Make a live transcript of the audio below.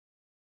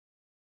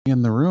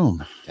In the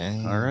room.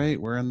 Dang. All right,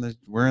 we're in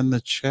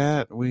the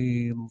chat.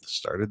 We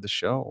started the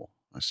show.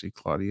 I see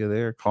Claudia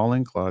there. Call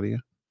in, Claudia.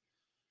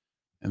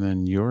 And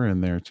then you're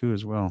in there too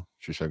as well.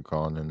 She said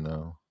calling in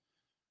now.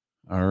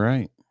 All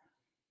right.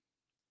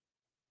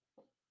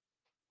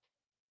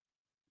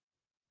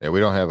 Yeah, we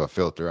don't have a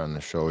filter on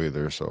the show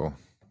either, so.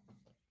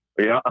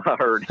 Yeah, I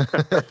heard.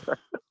 I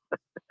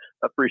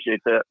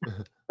appreciate that.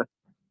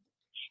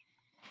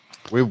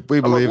 We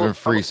believe in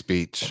free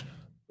speech.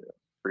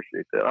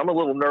 Appreciate that. I'm a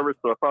little nervous,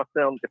 so if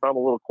I'm a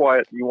little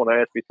quiet, you want to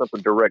ask me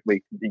something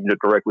directly,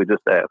 directly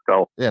just ask.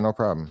 Yeah, no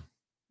problem.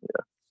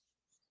 Yeah.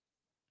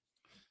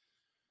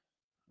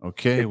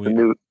 Okay, we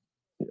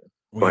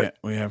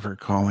have her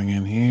calling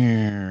in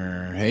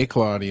here. Hey,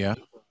 Claudia.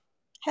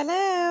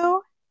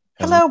 Hello.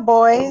 Hello,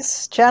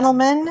 boys,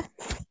 gentlemen.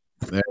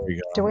 There we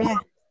go.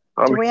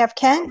 Do we have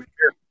Kent?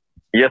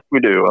 Yes, we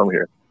do. I'm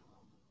here.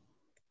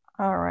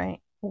 All right.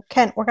 Well,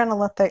 Kent, we're going to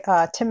let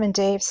the Tim and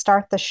Dave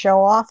start the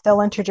show off. They'll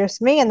introduce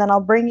me, and then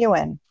I'll bring you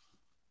in.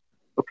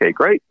 Okay,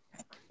 great.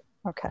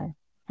 Okay.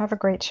 Have a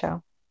great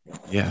show.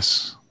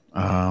 Yes.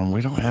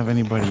 We don't have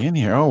anybody in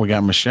here. Oh, we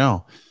got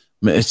Michelle.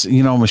 It's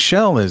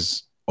Michelle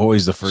is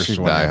always the first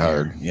one. Die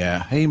hard.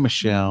 Yeah. Hey,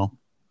 Michelle.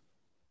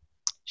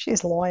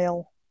 She's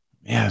loyal.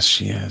 Yes,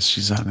 she is.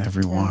 She's on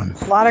everyone.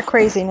 Yeah. A lot of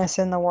craziness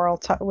in the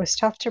world. It was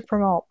tough to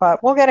promote,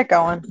 but we'll get it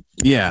going.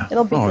 Yeah.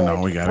 It'll be good. No,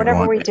 we got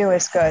Whatever we do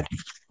is good.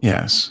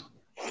 Yes.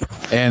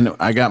 And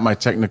I got my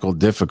technical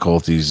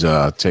difficulties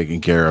taken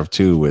care of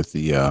too with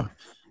the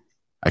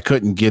I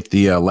couldn't get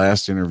the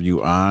last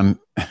interview on.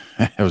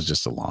 It was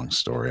just a long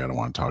story. I don't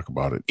want to talk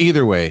about it.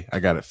 Either way, I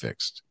got it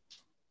fixed.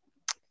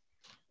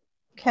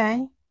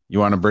 Okay. You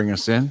want to bring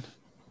us in?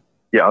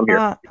 Yeah, I'm here.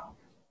 All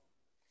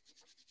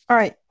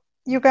right.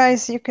 You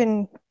guys, you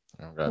can.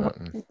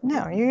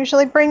 No, you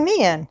usually bring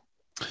me in.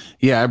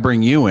 Yeah, I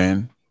bring you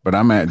in, but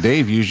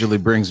Dave usually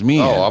brings me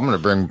in. Oh, I'm going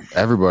to bring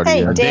everybody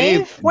in. Hey,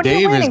 Dave, what are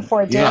you waiting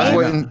for, Dave? I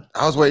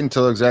was waiting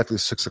until exactly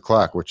 6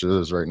 o'clock, which it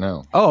is right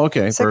now. Oh,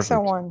 okay.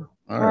 6:01.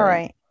 All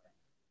right.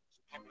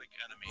 Public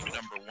enemy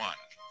number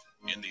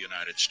one in the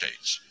United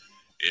States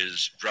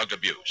is drug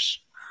abuse.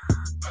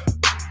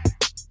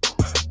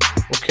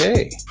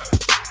 Okay.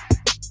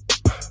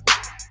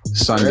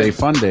 Sunday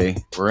Fun Day.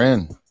 We're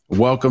in.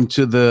 Welcome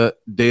to the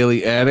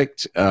Daily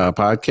Addict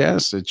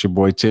podcast. It's your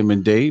boy Tim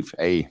and Dave.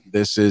 Hey,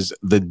 this is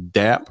the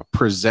DAP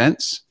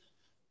Presents,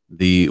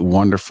 the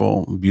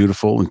wonderful,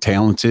 beautiful, and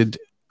talented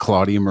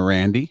Claudia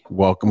Merandi.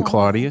 Welcome,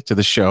 Claudia, to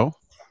the show.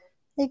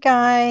 Hey,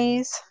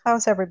 guys.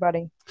 How's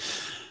everybody?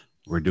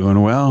 We're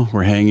doing well.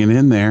 We're hanging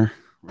in there.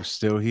 We're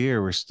still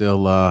here. We're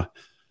still,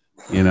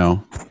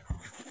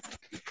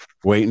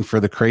 waiting for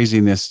the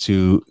craziness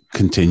to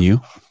continue.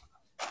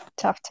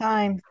 Tough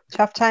time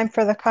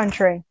for the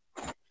country.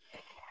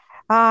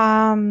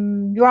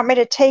 You want me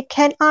to take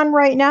Kent on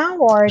right now,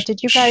 or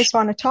did you guys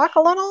want to talk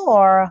a little,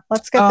 or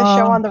let's get the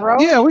show on the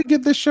road? Yeah, we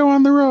get the show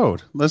on the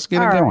road. Let's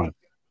get it going. Right.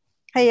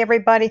 Hey,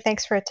 everybody.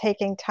 Thanks for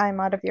taking time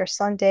out of your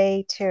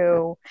Sunday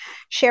to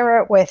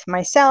share it with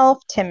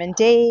myself, Tim and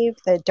Dave.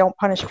 The Don't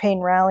Punish Pain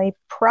Rally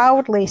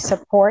proudly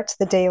supports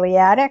the Daily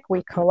Addict.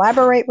 We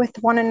collaborate with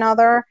one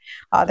another.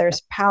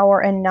 There's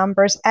power in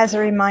numbers. As a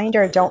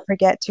reminder, don't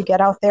forget to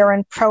get out there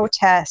and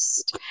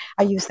protest.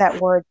 I use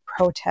that word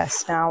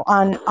protest now.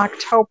 On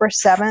October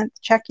 7th,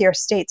 check your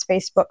state's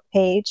Facebook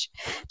page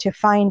to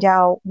find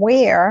out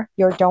where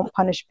your Don't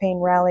Punish Pain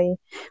Rally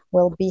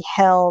will be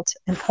held.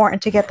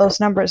 Important to get those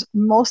numbers.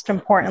 Most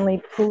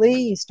importantly,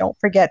 please don't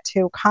forget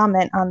to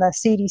comment on the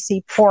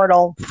CDC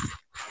portal.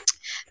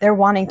 They're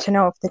wanting to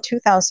know if the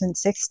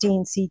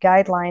 2016 C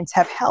guidelines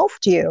have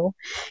helped you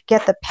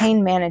get the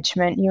pain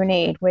management you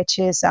need, which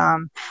is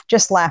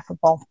just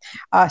laughable.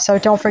 So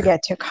don't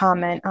forget to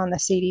comment on the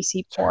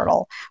CDC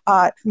portal.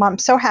 I'm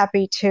so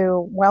happy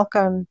to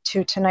welcome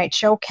to tonight's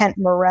show Kent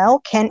Morrell.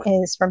 Kent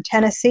is from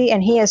Tennessee,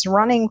 and he is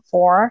running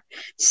for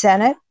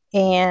Senate,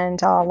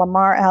 and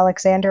Lamar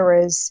Alexander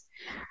is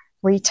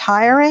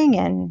retiring,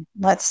 and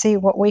let's see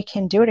what we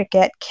can do to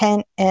get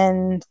Kent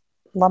and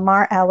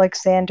Lamar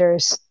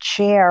Alexander's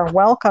chair.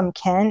 Welcome,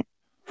 Kent.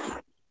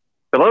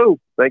 Hello.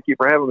 Thank you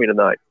for having me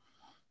tonight.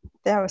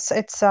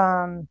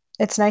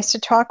 It's nice to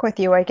talk with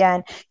you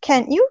again.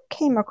 Kent, you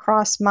came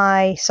across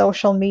my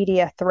social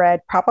media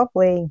thread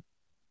probably,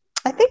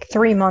 I think,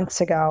 3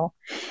 months ago,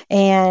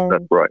 and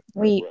that's right.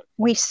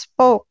 We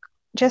spoke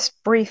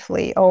just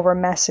briefly over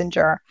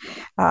Messenger,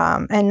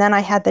 and then I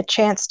had the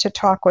chance to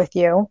talk with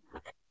you.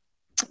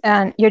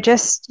 And you're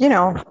just,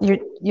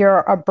 you're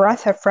a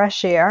breath of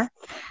fresh air,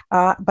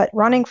 but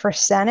running for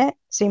Senate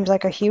seems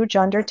like a huge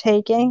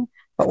undertaking,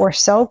 but we're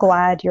so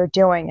glad you're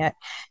doing it.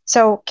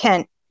 So,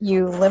 Kent,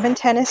 you live in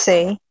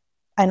Tennessee,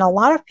 and a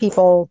lot of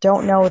people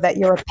don't know that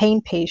you're a pain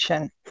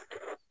patient.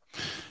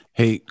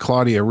 Hey,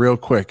 Claudia, real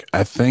quick.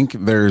 I think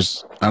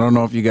I don't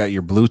know if you got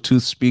your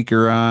Bluetooth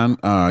speaker on,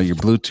 your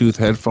Bluetooth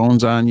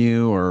headphones on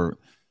you or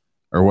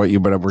what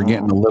but we're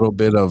getting a little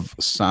bit of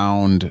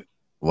sound,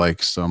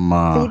 like some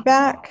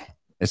feedback.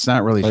 It's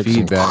not really Like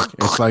feedback.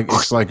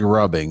 It's like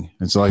rubbing.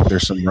 It's like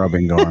there's some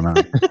rubbing going on.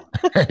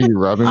 Are you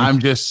rubbing? I'm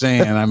just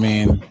saying. I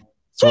mean,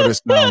 it's what it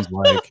sounds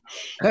like.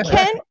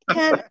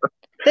 Ken,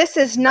 this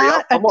is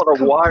not I'm on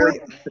a wire.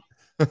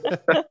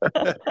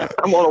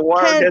 I'm on a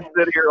wired Ken,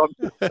 headset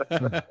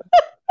here.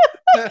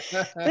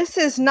 this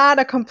is not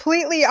a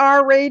completely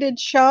R-rated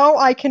show.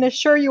 I can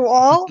assure you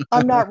all.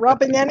 I'm not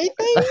rubbing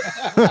anything,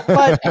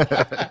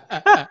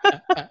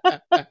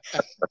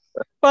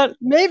 but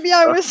maybe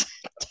I was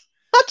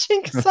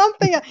touching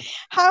something.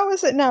 How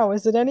is it now?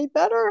 Is it any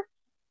better?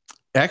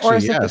 Actually, or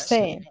is yes. it the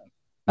same?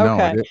 No,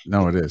 Okay.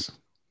 it is.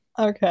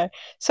 Okay.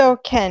 So,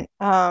 Kent,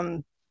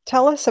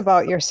 tell us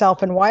about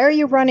yourself and why are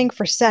you running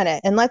for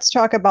Senate? And let's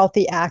talk about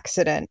the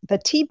accident, the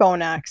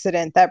T-bone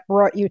accident that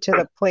brought you to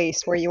the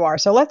place where you are.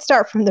 So let's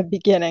start from the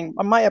beginning.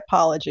 My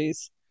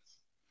apologies.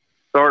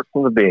 Start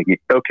from the beginning.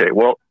 Okay.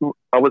 Well,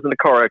 I was in a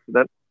car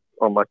accident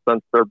on my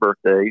son's third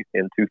birthday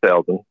in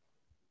 2000.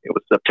 It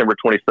was September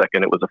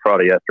 22nd. It was a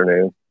Friday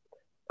afternoon.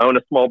 I own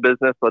a small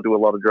business. I do a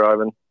lot of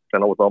driving.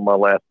 And I was on my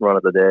last run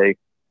of the day.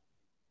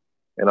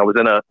 And I was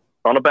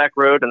on a back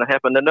road, and I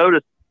happened to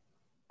notice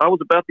I was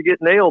about to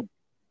get nailed.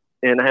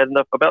 And I had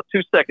about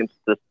 2 seconds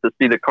to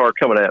see the car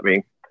coming at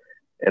me.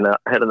 And I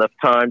had enough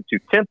time to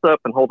tense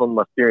up and hold on to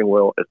my steering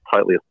wheel as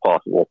tightly as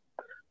possible.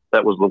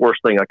 That was the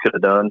worst thing I could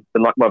have done.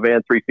 And knocked my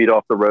van 3 feet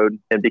off the road.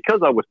 And because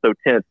I was so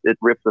tense, it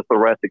ripped the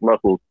thoracic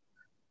muscles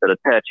that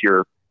attach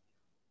your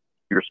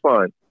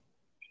spine.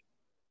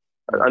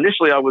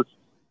 Initially, I was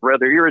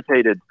rather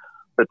irritated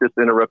that this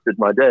interrupted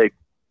my day.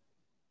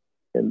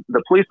 And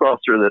the police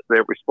officer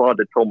that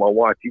responded told my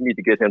wife, "You need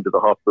to get him to the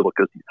hospital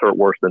because he's hurt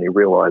worse than he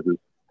realizes."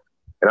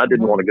 And I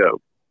didn't want to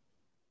go.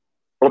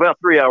 Well, about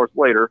 3 hours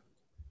later,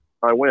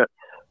 I went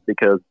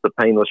because the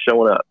pain was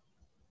showing up.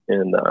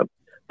 And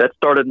that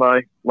started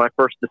my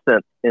first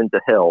descent into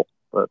hell.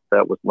 But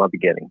that was my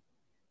beginning.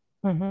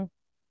 Mm-hmm.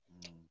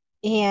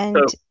 And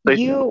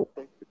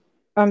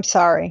I'm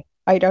sorry.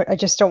 I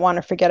just don't want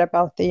to forget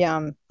about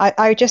the,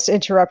 I just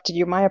interrupted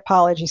you. My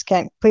apologies,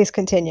 Kent. Please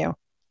continue.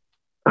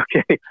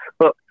 Okay.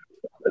 Well,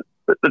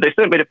 they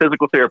sent me to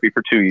physical therapy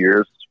for 2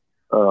 years,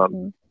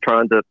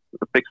 trying to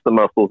fix the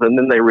muscles. And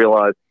then they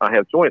realized I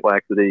have joint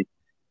laxity,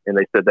 and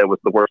they said that was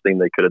the worst thing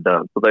they could have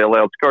done. So they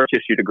allowed scar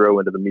tissue to grow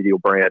into the medial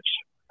branch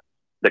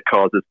that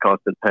causes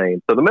constant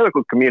pain. So the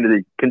medical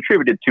community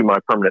contributed to my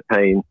permanent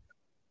pain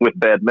with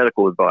bad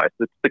medical advice.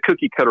 It's the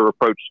cookie cutter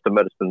approach to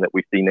medicine that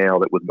we see now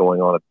that was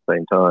going on at the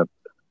same time.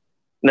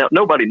 Now,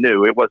 nobody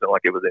knew. It wasn't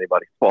like it was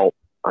anybody's fault.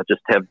 I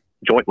just have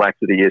joint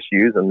laxity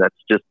issues, and that's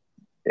just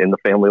in the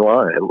family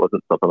line. It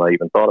wasn't something I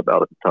even thought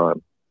about at the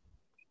time.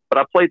 But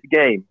I played the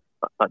game.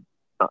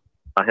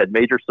 I had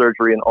major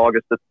surgery in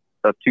August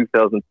of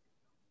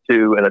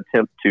 2002, an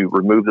attempt to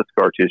remove the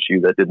scar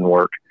tissue that didn't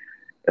work.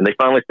 And they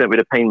finally sent me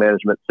to pain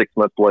management 6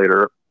 months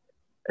later.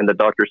 And the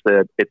doctor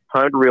said, "It's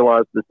time to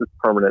realize this is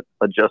permanent.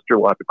 Adjust your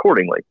life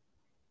accordingly."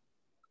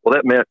 Well,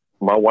 that meant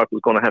my wife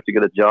was going to have to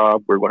get a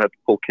job. We were going to have to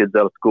pull kids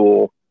out of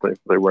school.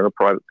 They were in a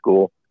private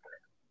school.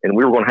 And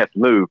we were going to have to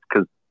move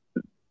because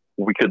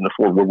we couldn't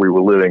afford where we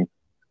were living.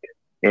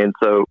 And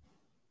so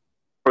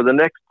for the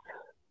next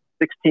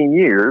 16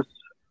 years,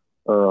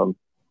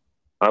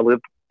 I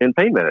lived in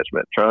pain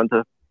management, trying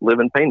to live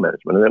in pain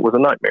management. And it was a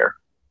nightmare.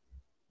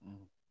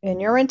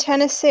 And you're in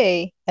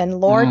Tennessee, and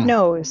Lord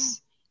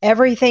knows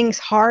everything's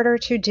harder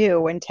to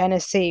do in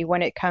Tennessee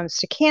when it comes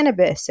to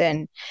cannabis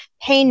and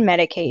pain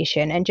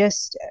medication. And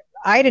just,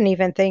 I didn't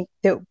even think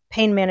that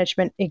pain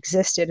management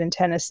existed in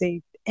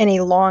Tennessee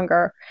any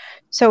longer.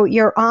 So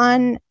you're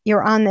on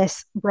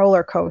this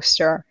roller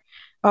coaster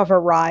of a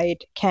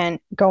ride,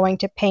 Kent, going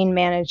to pain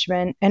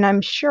management. And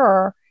I'm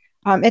sure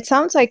it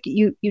sounds like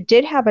you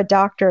did have a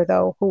doctor,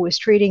 though, who was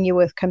treating you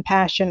with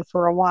compassion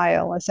for a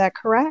while. Is that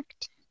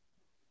correct?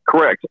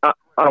 Correct.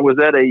 I was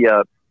at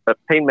a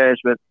pain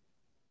management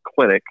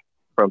clinic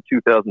from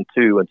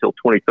 2002 until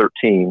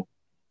 2013.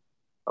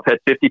 I've had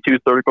 52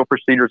 surgical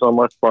procedures on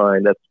my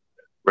spine. That's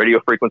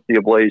radiofrequency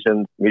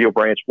ablations, medial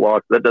branch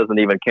blocks. That doesn't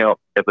even count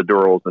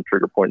epidurals and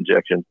trigger point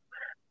injections.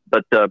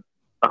 But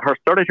I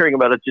started hearing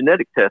about a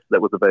genetic test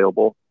that was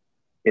available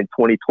in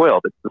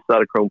 2012. It's the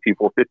cytochrome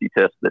P450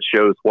 test that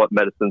shows what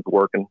medicines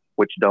work and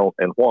which don't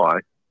and why.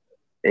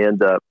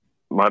 And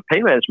my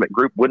pain management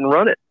group wouldn't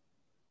run it.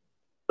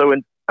 So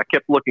I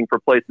kept looking for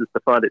places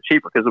to find it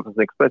cheaper because it was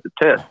an expensive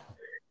test.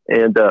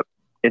 And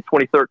in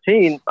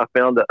 2013, I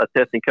found a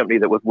testing company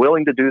that was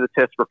willing to do the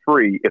test for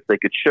free if they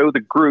could show the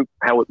group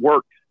how it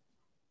worked.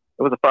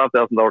 It was a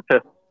 $5,000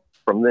 test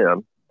from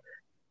them.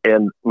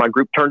 And my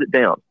group turned it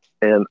down.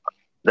 And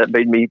that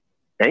made me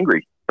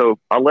angry. So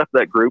I left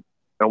that group.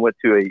 I went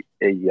to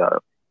a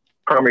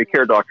primary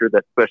care doctor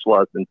that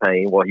specialized in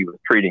pain while he was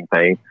treating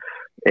pain.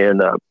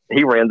 And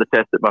he ran the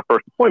test at my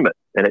first appointment.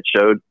 And it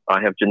showed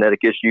I have genetic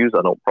issues.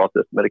 I don't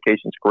process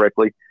medications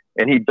correctly.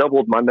 And he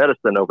doubled my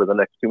medicine over the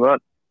next 2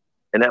 months.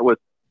 And that was,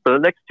 for the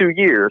next 2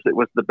 years, it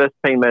was the best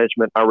pain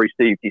management I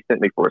received. He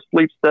sent me for a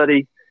sleep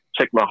study,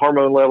 checked my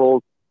hormone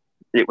levels.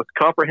 It was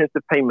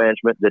comprehensive pain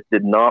management that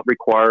did not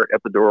require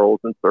epidurals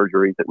and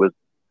surgeries. It was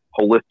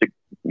holistic,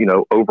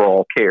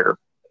 overall care.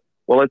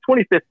 Well, in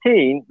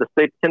 2015, the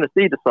state of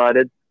Tennessee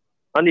decided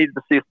I needed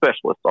to see a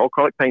specialist. All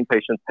chronic pain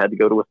patients had to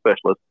go to a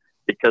specialist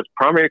because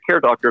primary care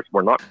doctors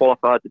were not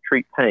qualified to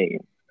treat pain.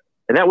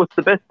 And that was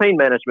the best pain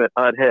management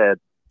I'd had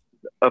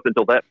up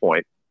until that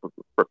point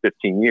for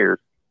 15 years.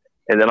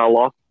 And then I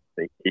lost.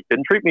 He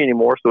couldn't treat me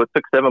anymore, so it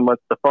took 7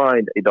 months to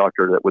find a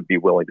doctor that would be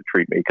willing to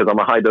treat me because I'm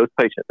a high-dose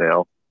patient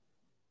now.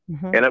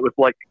 Mm-hmm. And it was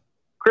like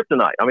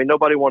kryptonite. I mean,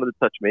 nobody wanted to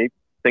touch me.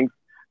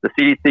 The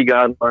CDC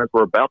guidelines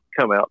were about to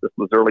come out. This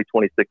was early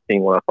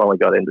 2016 when I finally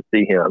got in to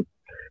see him.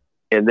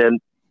 And then,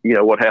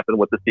 what happened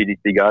with the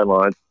CDC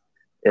guidelines.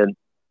 And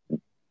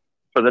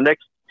for the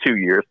next 2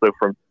 years, so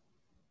from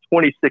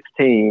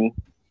 2016,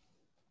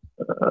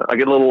 I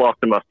get a little lost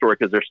in my story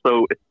because it's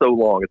so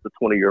long. It's a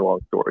 20-year long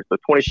story. So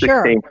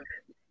 2016, sure.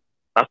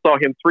 I saw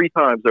him 3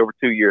 times over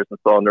 2 years and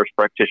saw a nurse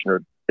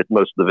practitioner at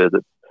most of the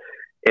visits.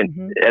 And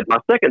mm-hmm. at my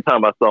second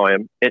time I saw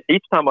him, and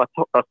each time I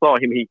saw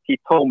him, he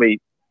told me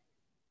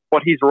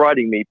what he's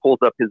writing me pulls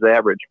up his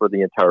average for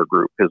the entire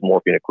group, his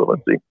morphine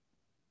equivalency.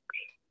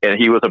 And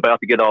he was about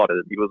to get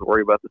audited. He was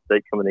worried about the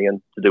state coming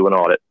in to do an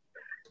audit.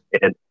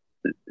 And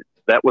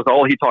that was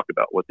all he talked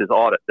about was his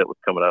audit that was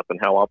coming up and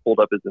how I pulled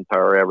up his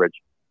entire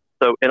average.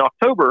 So in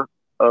October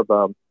of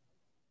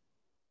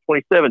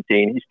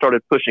 2017, he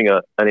started pushing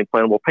an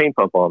implantable pain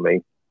pump on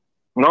me,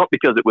 not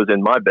because it was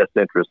in my best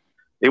interest.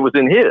 It was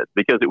in his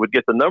because it would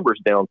get the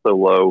numbers down so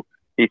low.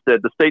 He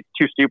said the state's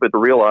too stupid to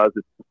realize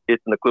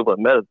it's an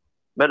equivalent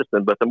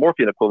medicine, but the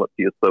morphine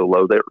equivalency is so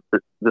low that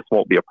this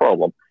won't be a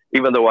problem,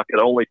 even though I could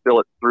only fill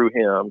it through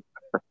him.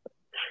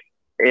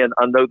 And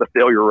I know the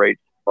failure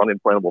rates on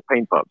implantable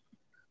pain pumps.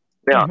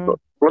 Now, mm-hmm.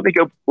 let me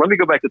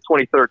go back to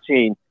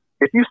 2013.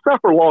 If you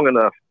suffer long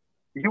enough,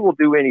 you will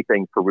do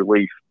anything for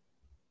relief.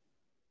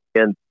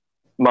 And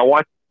my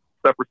wife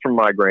suffers from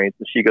migraines,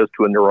 and she goes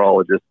to a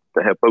neurologist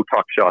to have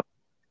Botox shots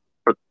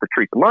to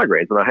treat the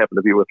migraines. And I happened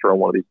to be with her on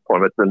one of these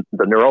appointments, and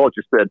the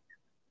neurologist said,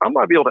 I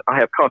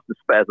have constant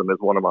spasm as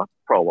one of my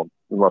problems,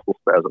 muscle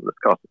spasm that's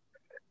constant.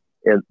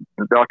 And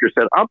the doctor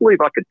said, I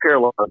believe I could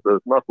paralyze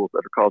those muscles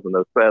that are causing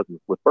those spasms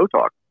with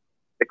Botox.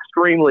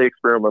 Extremely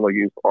experimental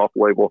use,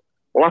 off-label.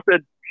 Well, I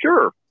said,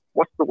 sure.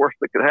 What's the worst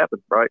that could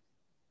happen, right?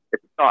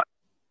 It's not.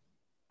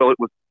 So it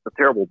was a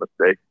terrible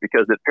mistake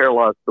because it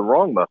paralyzed the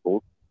wrong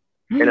muscles.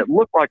 And it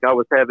looked like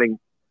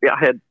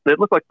it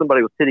looked like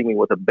somebody was hitting me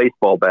with a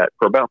baseball bat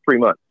for about 3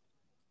 months,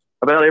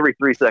 about every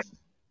 3 seconds.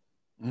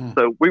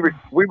 So we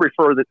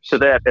refer to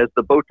that as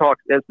the Botox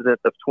incident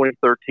of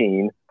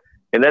 2013,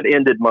 and that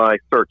ended my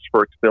search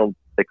for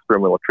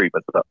experimental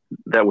treatment.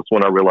 That was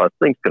when I realized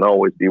things can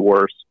always be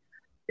worse,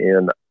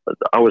 and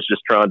I was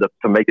just trying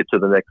to make it to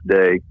the next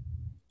day.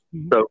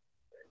 Mm-hmm. So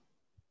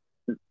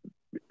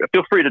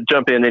feel free to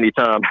jump in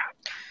anytime.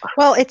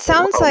 Well, it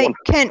sounds like,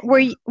 Kent, were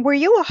you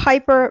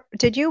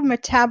did you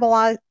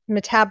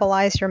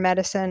metabolize your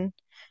medicine,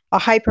 a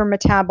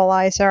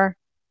hypermetabolizer?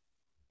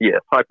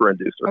 Yes,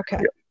 hyperinducer. Okay.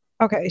 Yeah.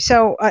 Okay.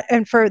 So,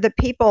 and for the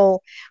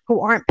people who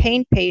aren't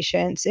pain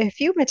patients, if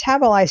you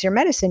metabolize your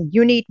medicine,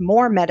 you need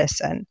more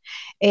medicine.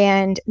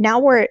 And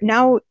now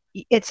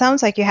it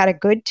sounds like you had a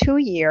good 2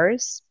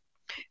 years.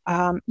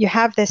 You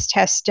have this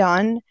test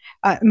done.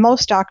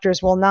 Most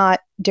doctors will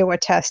not do a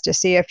test to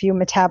see if you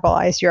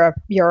metabolize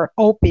your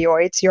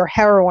opioids, your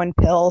heroin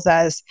pills,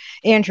 as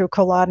Andrew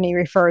Kolodny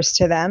refers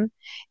to them.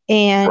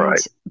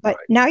 But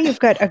now you've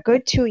got a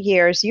good 2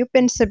 years. You've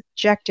been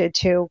subjected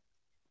to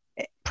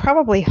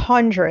probably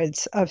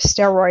hundreds of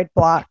steroid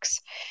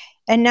blocks.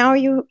 And now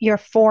you're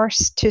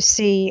forced to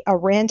see a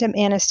random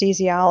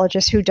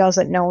anesthesiologist who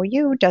doesn't know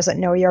you, doesn't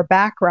know your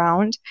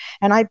background.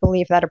 And I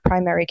believe that a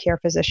primary care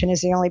physician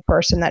is the only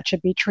person that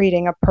should be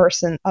treating a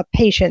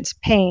patient's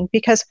pain,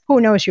 because who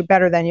knows you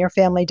better than your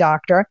family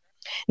doctor?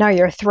 Now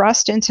you're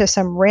thrust into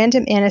some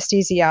random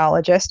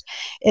anesthesiologist.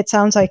 It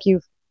sounds like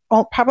you've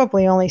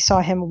probably only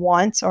saw him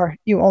once, or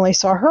you only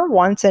saw her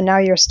once, and now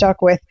you're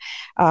stuck with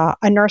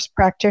a nurse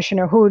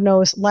practitioner who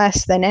knows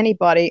less than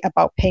anybody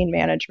about pain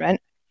management.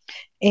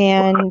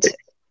 And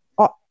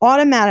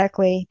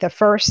automatically, the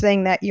first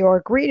thing that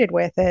you're greeted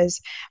with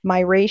is my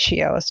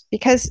ratios,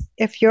 because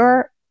if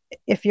you're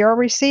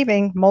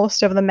receiving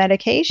most of the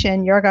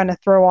medication, you're going to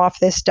throw off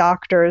this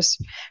doctor's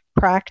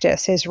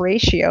practice, his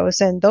ratios,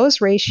 and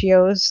those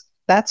ratios,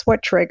 that's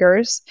what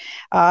triggers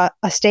a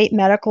state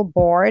medical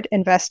board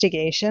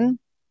investigation.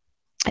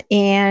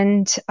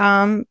 And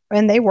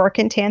they work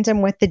in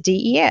tandem with the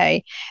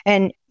DEA.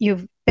 And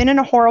you've been in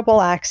a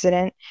horrible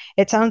accident.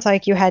 It sounds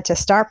like you had to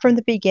start from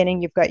the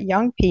beginning. You've got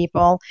young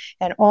people,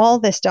 and all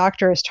this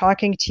doctor is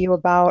talking to you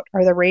about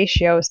are the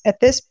ratios. At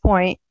this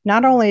point,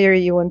 not only are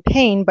you in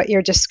pain, but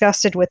you're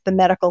disgusted with the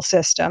medical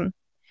system.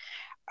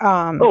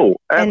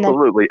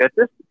 Absolutely.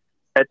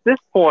 At this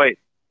point,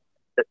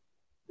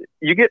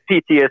 you get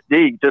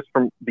PTSD just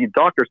from the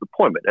doctor's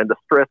appointment and the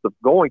stress of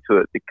going to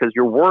it, because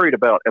you're worried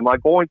about, am I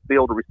going to be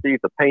able to receive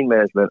the pain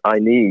management I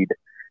need?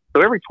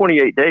 So every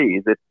 28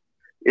 days,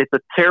 it's a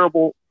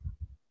terrible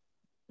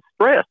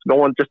stress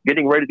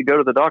getting ready to go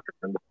to the doctor,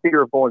 and the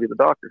fear of going to the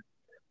doctor.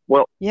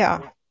 Well, yeah.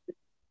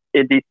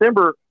 In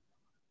December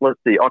let's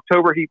see,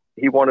 October, he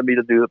wanted me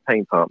to do the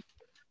pain pump.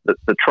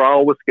 The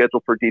trial was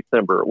scheduled for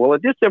December. Well,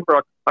 in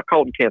December, I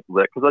called and canceled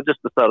that because I just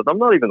decided I'm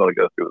not even going to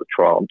go through the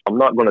trial. I'm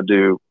not going to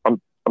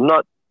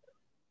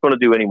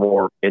do any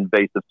more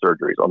invasive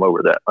surgeries. I'm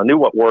over that. I knew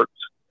what worked.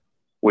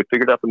 We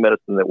figured out the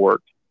medicine that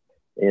worked.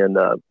 And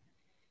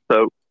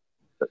so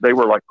they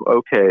were like,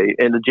 okay.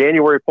 In the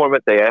January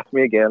appointment, they asked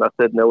me again. I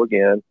said no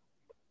again.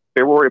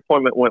 February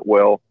appointment went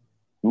well.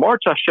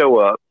 March, I show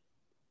up,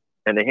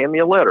 and they hand me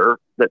a letter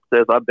that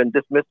says I've been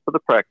dismissed for the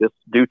practice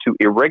due to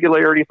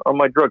irregularities on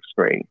my drug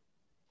screen.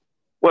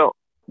 Well,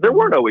 there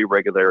were no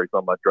irregularities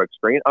on my drug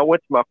screen. I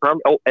went to my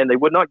primary, and they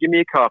would not give me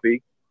a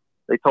copy.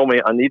 They told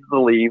me I needed to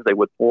leave. They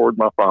would forward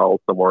my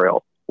files somewhere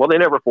else. Well, they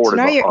never forwarded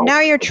my files. Now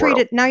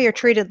you're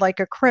treated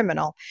like a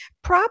criminal,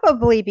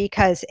 probably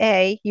because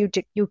you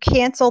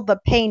canceled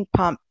the pain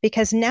pump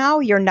because now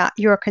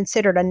you're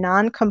considered a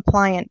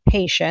non-compliant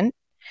patient.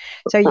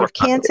 So you've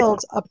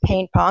canceled a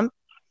pain pump.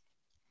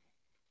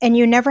 And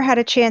you never had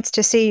a chance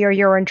to see your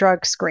urine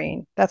drug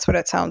screen. That's what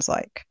it sounds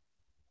like.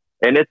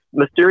 And it's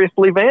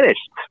mysteriously vanished.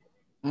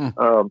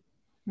 So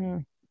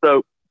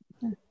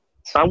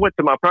I went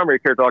to my primary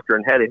care doctor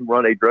and had him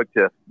run a drug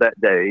test that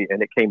day,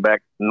 and it came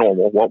back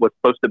normal. What was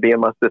supposed to be in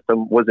my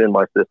system was in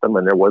my system,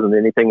 and there wasn't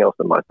anything else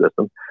in my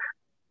system.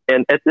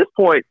 And at this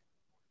point,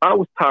 I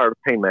was tired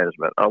of pain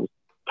management. I was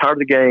tired of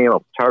the game. I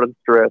was tired of the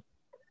stress.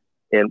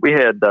 And we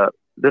had,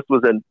 this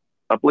was in,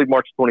 I believe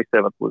March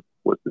 27th was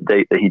the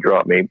date that he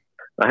dropped me.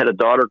 I had a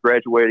daughter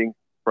graduating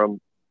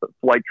from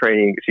flight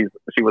training. She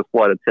was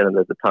flight attendant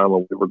at the time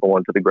when we were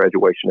going to the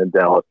graduation in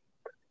Dallas.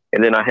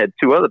 And then I had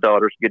two other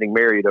daughters getting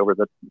married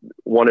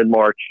one in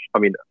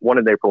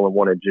April and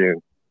one in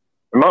June.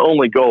 And my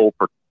only goal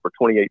for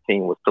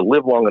 2018 was to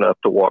live long enough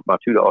to walk my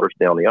two daughters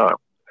down the aisle.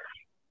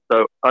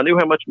 So I knew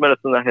how much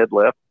medicine I had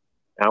left,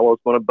 how I was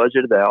going to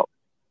budget it out.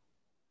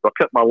 So I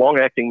cut my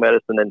long-acting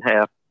medicine in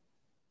half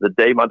the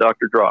day my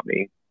doctor dropped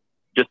me,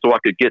 just so I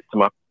could get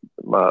to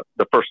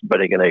the first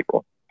wedding in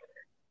April.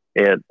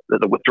 And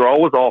the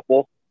withdrawal was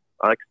awful.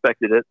 I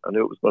expected it. I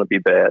knew it was going to be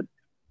bad.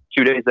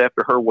 2 days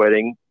after her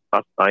wedding,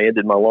 I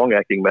ended my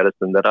long-acting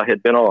medicine that I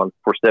had been on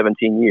for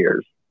 17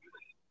 years.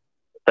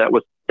 That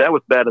was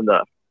bad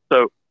enough.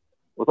 So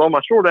I was on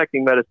my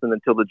short-acting medicine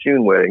until the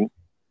June wedding.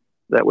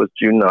 That was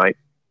June 9th.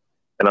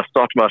 And I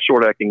stopped my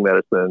short-acting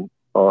medicine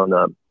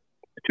on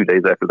 2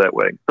 days after that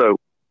wedding. So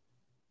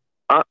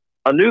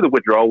I knew the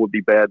withdrawal would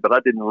be bad, but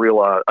I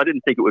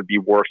didn't think it would be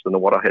worse than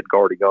what I had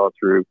already gone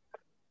through.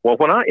 Well,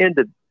 when I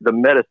ended the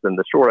medicine,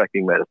 the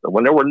short-acting medicine,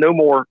 when there were no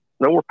more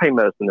pain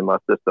medicine in my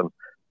system,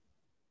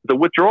 the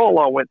withdrawal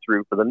I went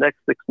through for the next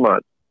 6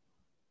 months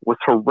was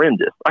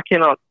horrendous. I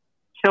cannot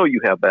tell you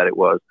how bad it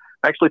was.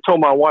 I actually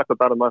told my wife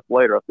about a month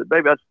later, I said,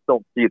 baby, I just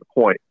don't see the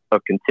point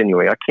of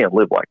continuing. I can't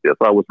live like this.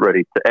 I was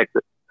ready to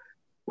exit.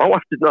 My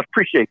wife did not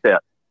appreciate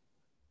that.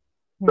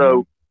 Mm-hmm.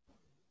 So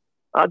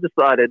I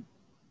decided,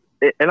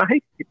 and I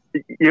hate,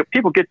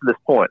 people get to this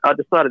point. I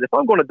decided if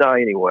I'm going to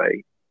die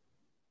anyway,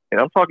 and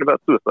I'm talking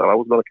about suicide, I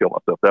was going to kill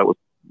myself. That was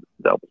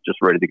just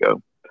ready to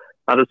go.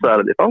 I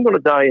decided if I'm going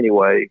to die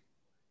anyway,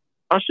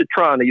 I should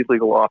try an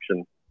illegal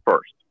option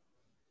first,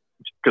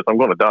 because I'm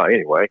going to die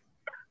anyway.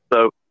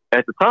 So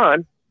at the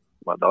time,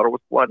 my daughter was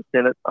flight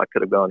attendant. I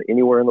could have gone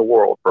anywhere in the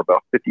world for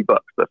about $50.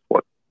 That's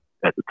what,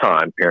 at the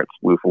time, parents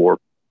flew for.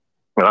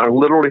 And I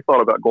literally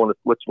thought about going to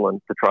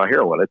Switzerland to try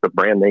heroin. It's a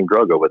brand name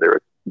drug over there.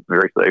 It's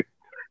very safe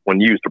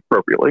when used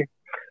appropriately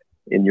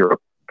in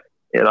Europe.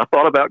 And I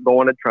thought about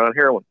going and trying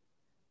heroin.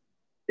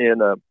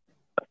 And a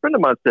friend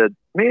of mine said,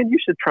 man, you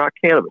should try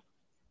cannabis.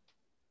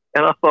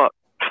 And I thought,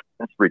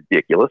 that's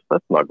ridiculous.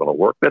 That's not going to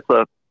work.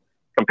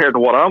 Compared to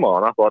what I'm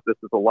on, I thought this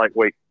is a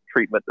lightweight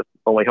treatment that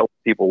only helps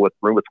people with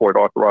rheumatoid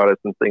arthritis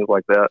and things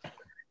like that.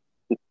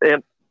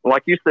 And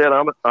like you said,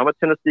 I'm a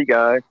Tennessee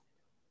guy.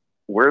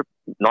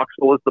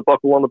 Knoxville is the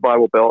buckle on the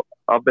Bible Belt.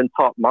 I've been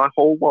taught my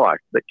whole life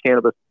that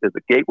cannabis is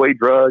a gateway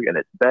drug and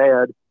it's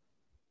bad.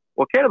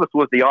 Well, cannabis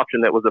was the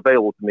option that was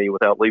available to me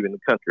without leaving the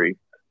country.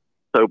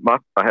 So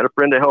I had a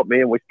friend to help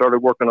me, and we started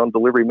working on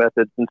delivery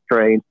methods and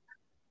strains.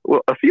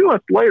 Well, a few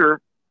months later,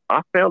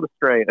 I found a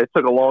strain. It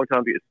took a long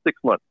time to get 6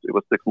 months. It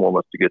was 6 more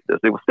months to get this.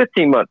 It was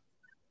 15 months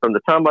from the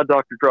time my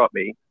doctor dropped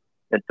me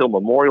until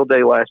Memorial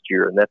Day last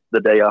year. And that's the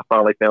day I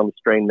finally found the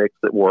strain mix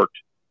that worked.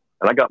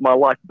 And I got my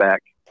life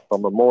back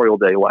on Memorial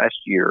Day last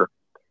year.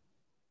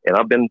 And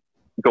I've been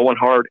going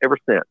hard ever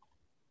since.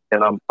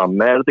 And I'm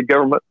mad at the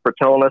government for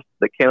telling us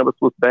that cannabis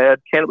was bad.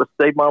 Cannabis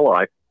saved my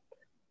life.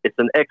 It's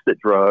an exit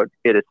drug.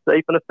 It is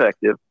safe and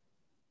effective.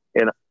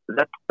 And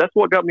that's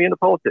what got me into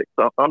politics.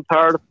 I'm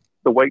tired of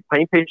the way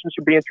pain patients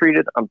are being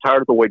treated. I'm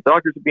tired of the way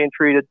doctors are being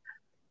treated.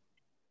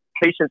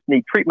 Patients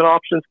need treatment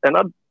options, and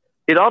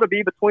it ought to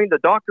be between the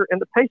doctor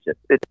and the patient.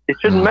 It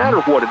shouldn't matter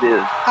what it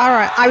is. All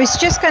right. I was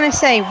just going to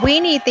say, we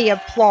need the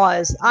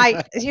applause.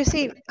 I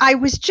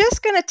was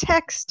just going to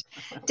text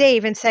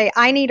Dave and say,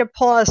 I need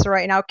applause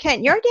right now.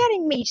 Kent, you're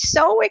getting me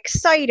so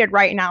excited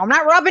right now. I'm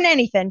not rubbing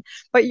anything,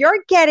 but you're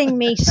getting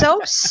me so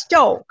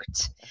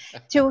stoked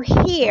to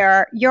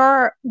hear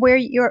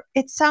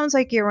it sounds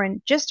like you're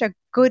in just a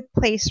good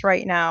place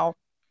right now.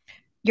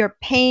 Your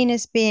pain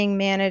is being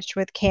managed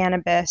with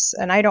cannabis,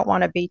 and I don't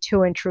want to be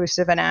too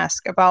intrusive and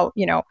ask about,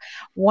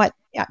 what,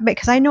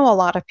 because I know a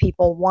lot of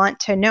people want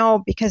to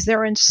know because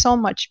they're in so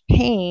much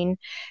pain,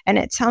 and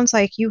it sounds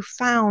like you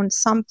found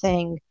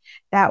something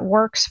that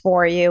works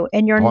for you,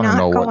 and you're I want to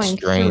know not what going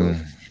through.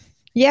 strain.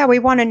 Yeah, we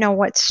want to know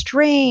what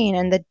strain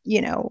and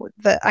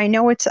I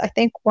know I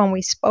think when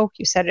we spoke,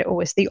 you said it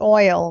was the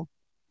oil.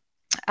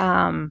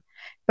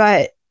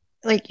 But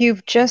like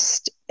you've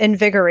just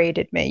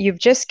invigorated me. You've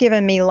just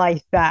given me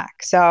life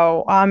back.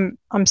 So I'm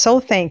so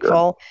Good.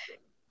 thankful.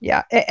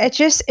 Yeah, it's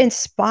just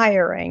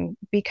inspiring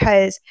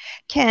because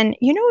Ken,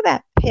 you know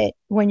that pit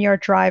when you're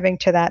driving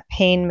to that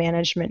pain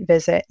management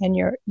visit and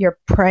you're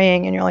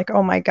praying and you're like,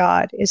 oh my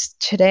God, is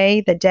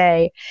today the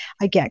day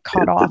I get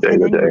caught It's the off? day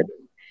to day.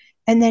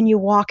 And then you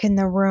walk in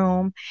the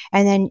room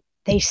and then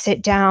they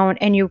sit down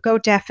and you go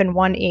deaf in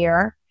one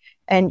ear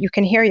and you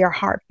can hear your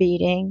heart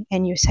beating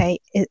and you say,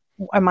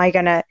 am I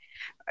going to,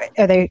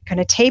 are they going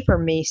to taper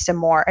me some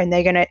more? And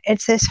they're going to,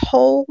 it's this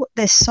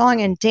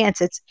song and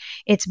dance.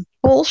 It's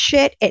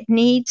bullshit. It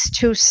needs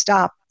to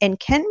stop. And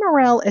Kent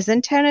Morrell is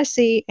in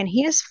Tennessee and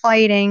he is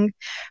fighting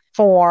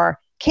for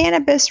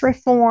cannabis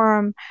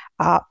reform,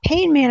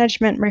 pain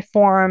management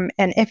reform.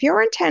 And if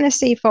you're in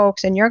Tennessee,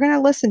 folks, and you're going to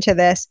listen to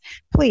this,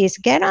 please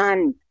get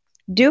on,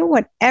 do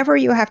whatever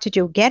you have to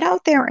do. Get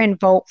out there and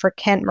vote for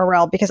Kent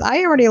Morrell because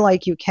I already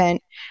like you,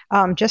 Kent,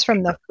 just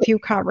from the few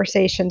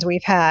conversations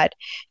we've had.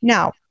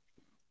 Now,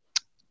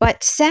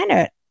 but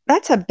Senate,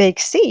 that's a big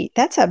seat.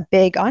 That's a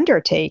big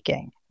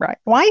undertaking, right?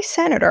 Why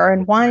senator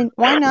and why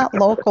not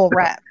local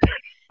rep?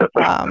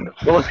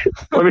 Well,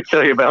 let me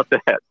tell you about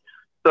that.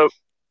 So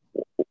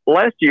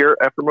last year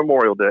after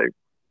Memorial Day,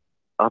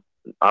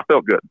 I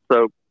felt good.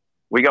 So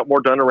we got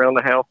more done around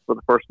the house for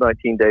the first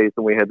 19 days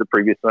than we had the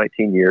previous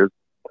 19 years.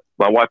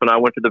 My wife and I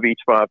went to the beach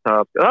 5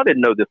 times. And I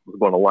didn't know this was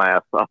going to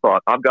last. I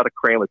thought, I've got to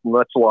cram as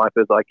much life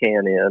as I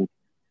can in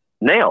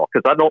now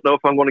because I don't know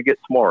if I'm going to get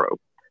tomorrow.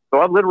 So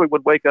I literally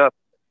would wake up,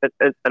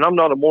 and I'm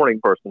not a morning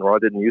person, or I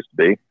didn't used to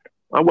be.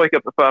 I wake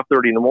up at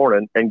 5:30 in the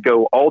morning and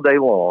go all day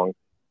long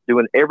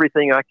doing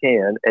everything I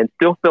can and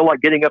still feel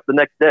like getting up the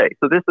next day.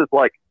 So this is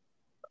like,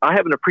 I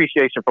have an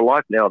appreciation for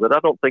life now that I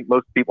don't think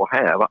most people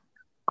have.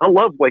 I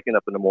love waking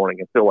up in the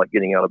morning and feel like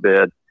getting out of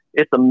bed.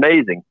 It's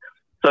amazing.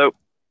 So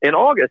in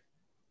August,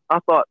 I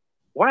thought,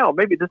 wow,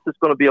 maybe this is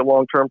going to be a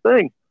long-term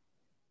thing.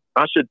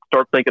 I should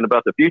start thinking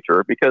about the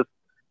future because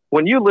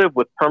when you live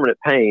with permanent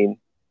pain,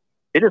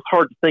 it is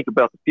hard to think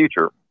about the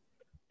future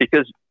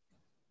because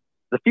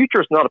the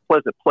future is not a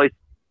pleasant place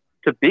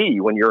to be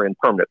when you're in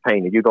permanent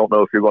pain and you don't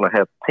know if you're going to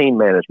have pain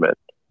management.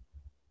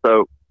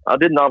 So I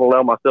did not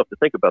allow myself to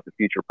think about the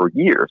future for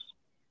years.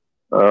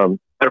 Matter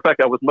of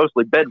fact, I was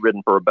mostly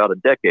bedridden for about a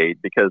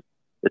decade because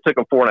it took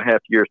them 4.5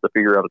 years to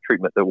figure out a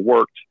treatment that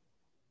worked.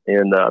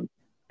 And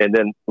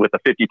then with the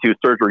 52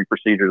 surgery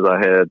procedures I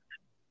had,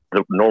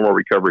 the normal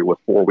recovery was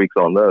 4 weeks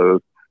on those.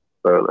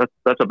 So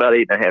that's about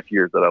 8.5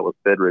 years that I was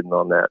bedridden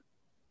on that.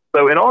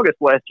 So in August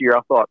last year,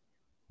 I thought,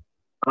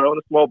 I own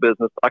a small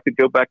business. I could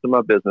go back to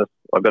my business.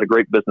 I've got a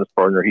great business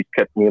partner. He's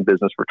kept me in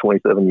business for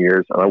 27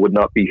 years, and I would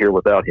not be here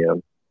without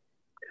him.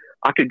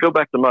 I could go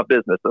back to my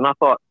business. And I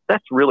thought,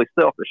 that's really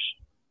selfish.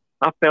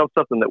 I found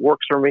something that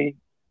works for me,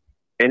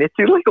 and it's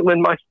illegal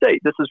in my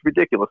state. This is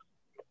ridiculous.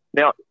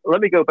 Now,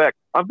 let me go back.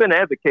 I've been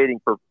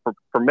advocating for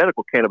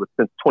medical cannabis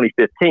since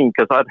 2015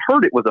 because I'd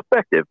heard it was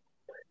effective.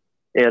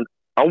 And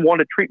I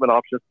wanted treatment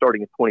options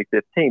starting in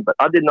 2015, but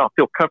I did not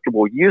feel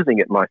comfortable using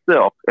it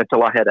myself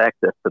until I had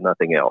access to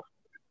nothing else.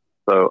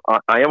 So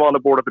I am on the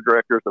board of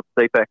directors of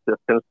Safe Access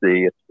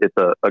Tennessee. It's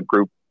a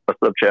group, a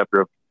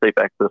subchapter of Safe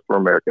Access for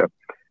America.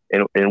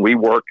 And we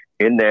work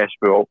in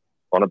Nashville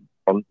on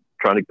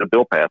trying to get a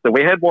bill passed. And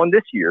we had one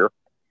this year,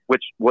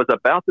 which was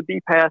about to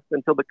be passed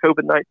until the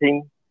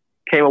COVID-19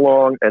 came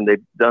along, and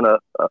they've done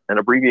an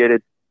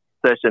abbreviated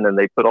session, and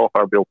they put off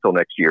our bill till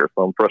next year.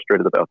 So I'm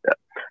frustrated about that.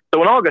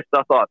 So in August,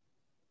 I thought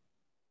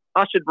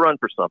I should run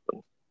for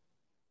something.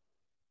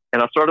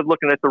 And I started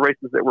looking at the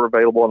races that were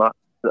available, and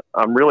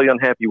I'm really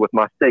unhappy with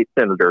my state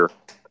senator.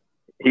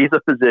 He's a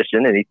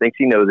physician, and he thinks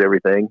he knows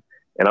everything.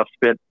 And I've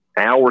spent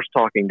hours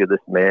talking to this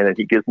man, and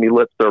he gives me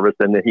lip service,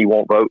 and then he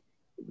won't vote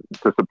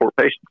to support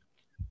patients.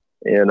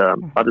 And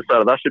I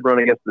decided I should run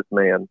against this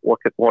man. What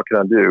can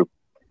I do?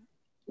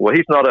 Well,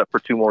 he's not up for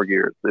 2 more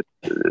years, this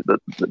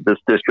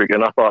district.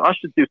 And I thought I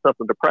should do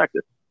something to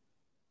practice.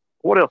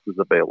 What else is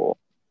available?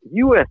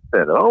 U.S.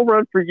 Senate. I'll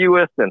run for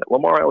U.S. Senate.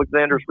 Lamar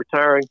Alexander's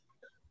retiring.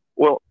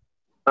 Well,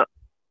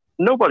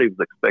 nobody was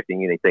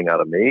expecting anything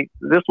out of me.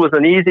 This was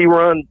an easy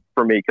run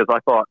for me because I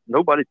thought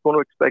nobody's going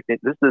to expect it.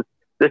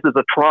 This is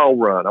a trial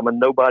run. I'm a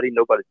nobody.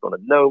 Nobody's going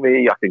to know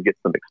me. I can get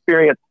some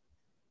experience.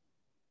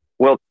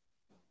 Well,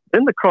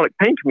 then the chronic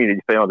pain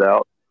community found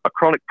out a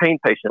chronic pain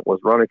patient was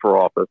running for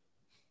office.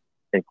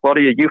 And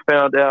Claudia, you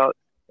found out,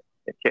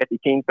 and Kathy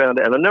King found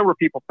out, and a number of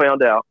people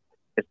found out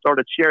and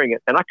started sharing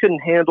it. And I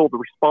couldn't handle the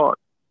response.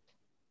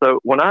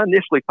 So when I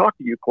initially talked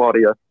to you,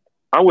 Claudia,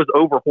 I was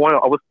overwhelmed.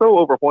 I was so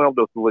overwhelmed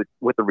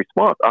with the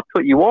response. I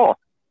put you off.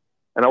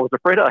 and I was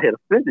afraid I had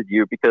offended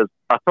you because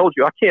I told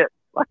you I can't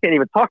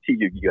even talk to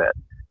you yet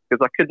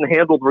because I couldn't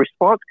handle the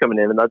response coming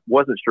in, and I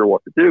wasn't sure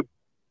what to do.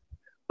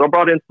 So I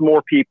brought in some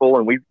more people,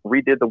 and we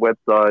redid the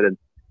website,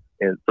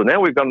 and so now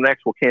we've got an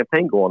actual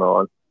campaign going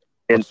on,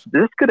 and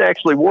this could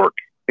actually work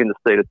in the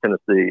state of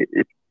Tennessee.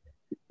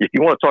 If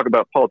you want to talk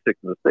about politics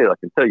in the state, I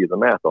can tell you the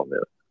math on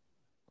this.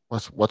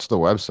 What's the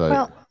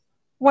website?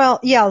 Well,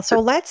 yeah. So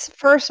let's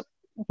first.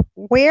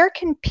 Where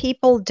can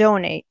people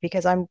donate?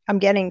 Because I'm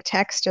getting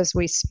text as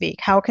we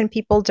speak. How can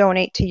people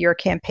donate to your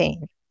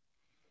campaign?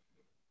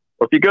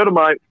 Well, if you go to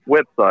my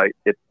website,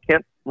 it's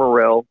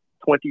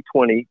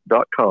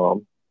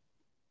kentmorrell2020.com,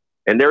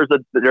 and there's a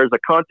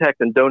contact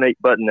and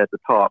donate button at the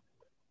top.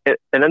 And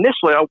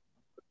initially,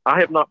 I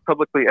have not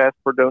publicly asked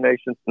for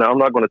donations. Now, I'm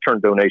not going to turn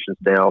donations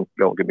down.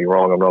 Don't get me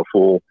wrong. I'm not a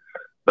fool.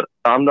 But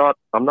I'm not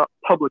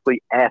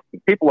publicly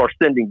asking. People are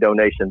sending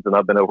donations, and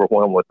I've been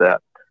overwhelmed with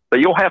that. But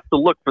you'll have to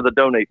look for the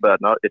donate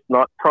button. It's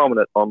not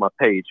prominent on my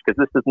page because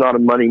this is not a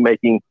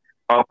money-making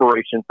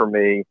operation for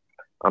me.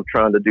 I'm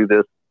trying to do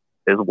this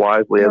as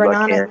wisely as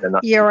I can.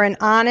 You're an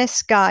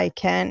honest guy,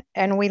 Ken,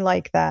 and we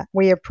like that.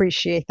 We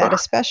appreciate that,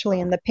 especially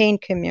in the pain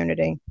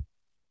community.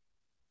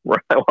 Right.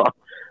 Well,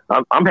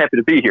 I'm happy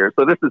to be here.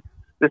 So this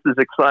is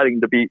exciting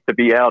to be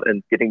out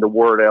and getting the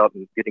word out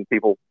and getting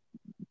people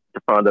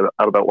to find out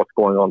about what's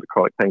going on to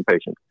chronic pain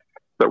patients.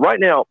 But right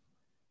now,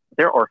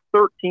 there are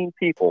 13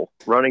 people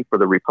running for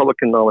the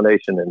Republican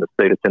nomination in the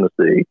state of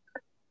Tennessee.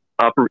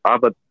 I've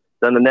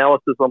done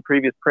analysis on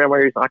previous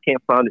primaries. I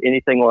can't find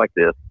anything like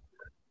this.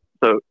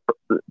 So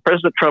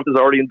President Trump has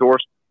already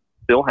endorsed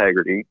Bill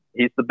Hagerty.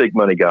 He's the big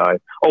money guy.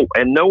 Oh,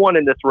 and no one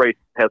in this race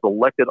has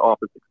elected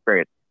office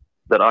experience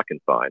that I can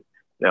find.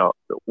 Now,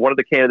 one of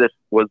the candidates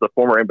was the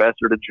former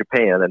ambassador to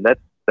Japan, and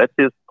that's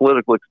his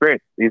political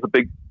experience. He's a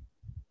big.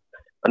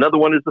 Another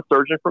one is the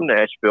surgeon from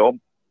Nashville,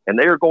 and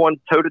they are going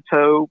toe to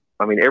toe.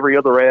 I mean, every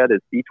other ad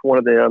is each one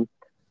of them.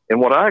 And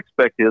what I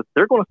expect is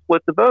they're going to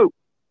split the vote.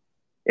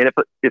 And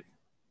if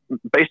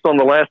based on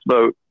the last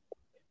vote,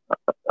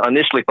 I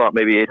initially thought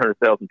maybe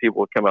 800,000 people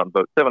would come out and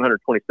vote.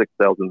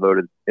 726,000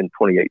 voted in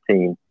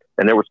 2018.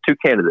 And there was two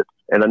candidates.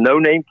 And a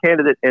no-name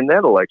candidate in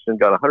that election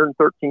got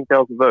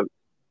 113,000 votes.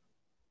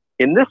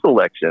 In this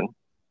election,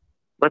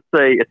 let's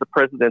say it's a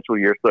presidential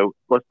year, so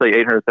let's say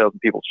 800,000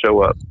 people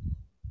show up.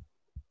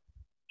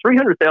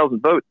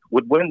 300,000 votes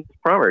would win this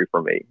primary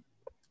for me.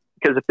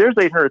 Because if there's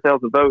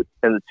 800,000 votes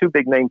and the two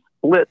big names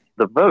split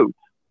the vote,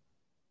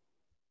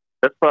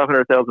 that's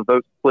 500,000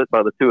 votes split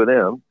by the two of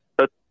them.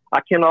 But I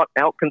cannot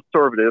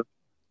out-conservative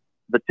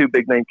the two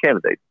big name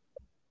candidates.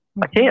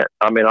 I can't.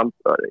 I mean,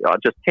 I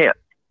just can't.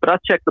 But I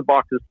checked the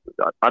boxes.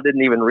 I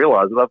didn't even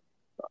realize it.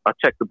 I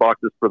checked the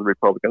boxes for the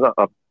Republicans.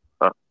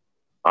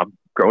 I've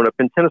grown up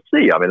in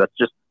Tennessee. I mean, that's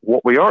just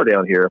what we are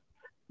down here.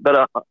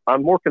 But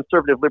I'm more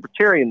conservative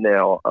libertarian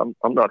now.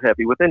 I'm not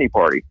happy with any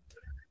party.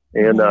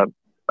 And I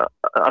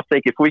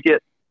think if we can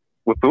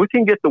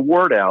get the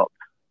word out,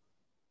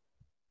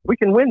 we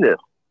can win this.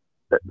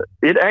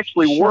 It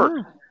actually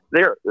works.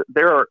 There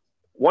are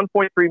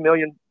 1.3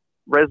 million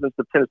residents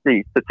of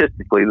Tennessee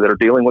statistically that are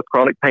dealing with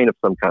chronic pain of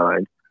some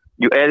kind.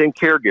 You add in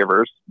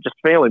caregivers, just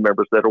family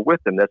members that are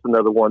with them. That's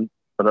another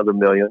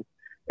million.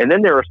 And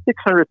then there are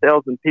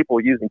 600,000 people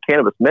using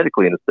cannabis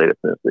medically in the state of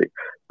Tennessee.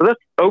 So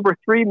that's over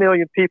 3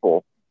 million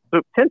people.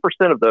 So 10%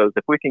 of those,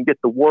 if we can get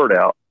the word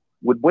out,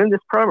 would win this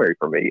primary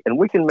for me. And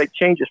we can make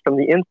changes from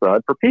the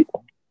inside for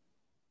people.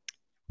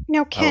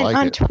 Now, Ken,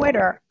 on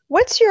Twitter,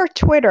 what's your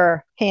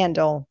Twitter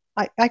handle?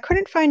 I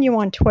couldn't find you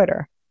on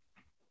Twitter.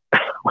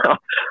 Well,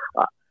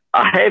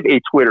 I have a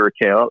Twitter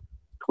account.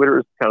 Twitter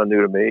is kind of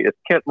new to me. It's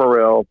Kent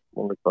Morrell.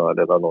 Let me find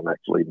it. I don't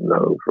actually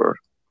know for.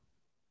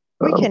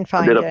 We can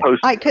find it.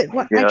 I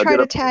try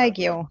to tag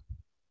you.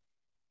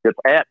 It's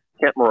at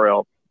Kent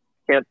Morrell,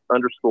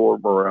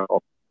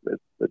 Kent_Morrell.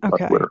 It's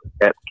my Twitter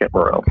at Kent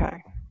Morrell.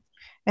 Okay.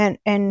 And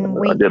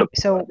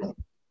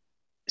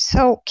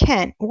so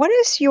Kent, what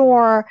is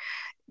your?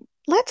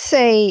 Let's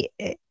say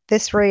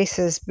this race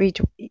is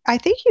between. I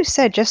think you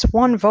said just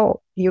one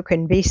vote you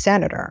can be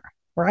senator,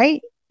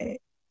 right?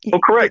 Oh,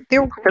 correct.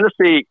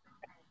 Tennessee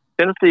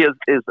is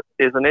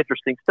an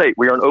interesting state.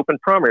 We are an open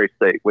primary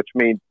state, which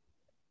means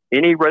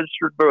any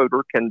registered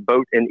voter can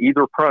vote in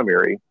either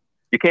primary.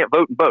 You can't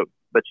vote in both,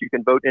 but you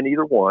can vote in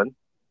either one.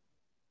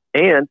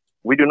 And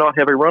we do not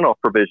have a runoff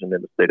provision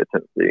in the state of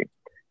Tennessee.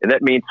 And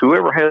that means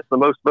whoever has the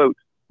most votes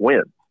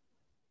wins.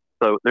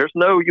 So there's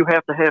no you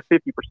have to have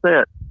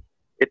 50%.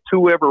 It's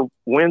whoever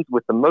wins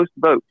with the most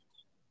votes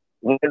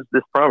wins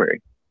this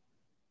primary.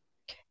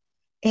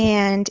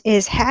 And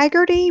is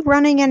Hagerty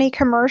running any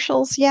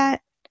commercials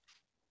yet?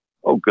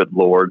 Oh, good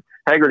Lord.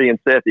 Hagerty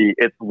and Sethi,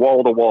 it's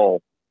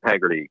wall-to-wall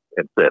Hagerty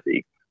and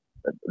Sethi.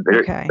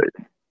 Okay.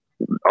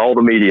 All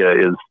the media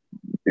is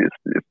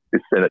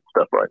Senate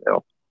stuff right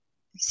now.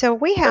 So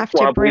we have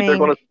That's why to bring. They're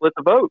going to split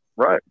the vote,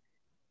 right?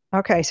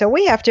 Okay, so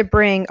we have to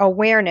bring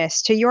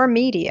awareness to your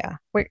media.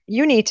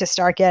 You need to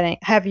start getting.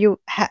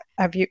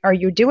 Are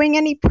you doing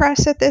any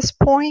press at this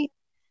point?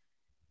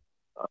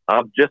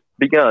 I've just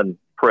begun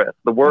press.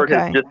 The word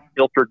has Okay. just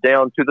filtered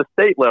down to the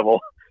state level.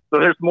 So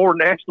there's more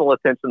national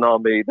attention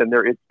on me than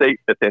there is state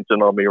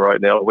attention on me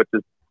right now, which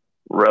is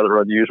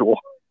rather unusual.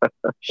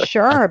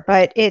 Sure,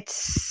 but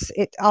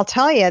I'll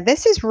tell you,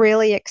 this is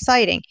really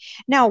exciting.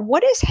 Now,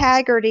 what is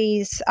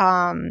Haggerty's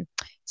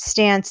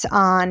stance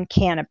on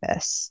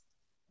cannabis?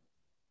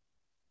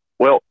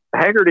 Well,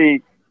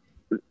 Haggerty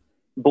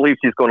believes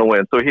he's going to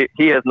win, so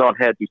he has not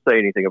had to say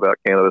anything about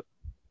cannabis,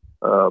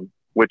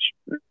 which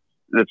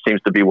it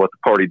seems to be what the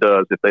party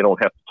does. If they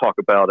don't have to talk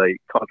about a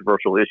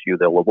controversial issue,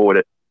 they'll avoid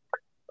it.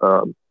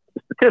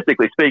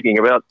 Statistically speaking,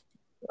 about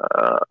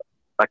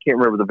I can't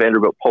remember the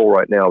Vanderbilt poll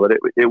right now, but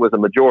it was a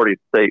majority of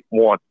the state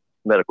wants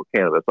medical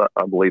cannabis.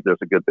 I believe there's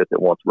a good bit that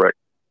wants rec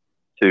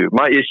too.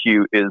 My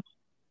issue is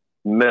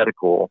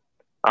medical.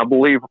 I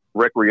believe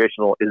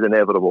recreational is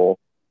inevitable,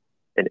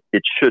 and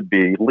it should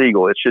be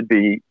legal. It should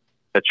be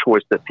a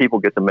choice that people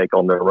get to make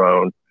on their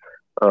own.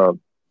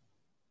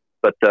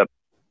 But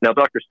now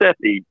Dr.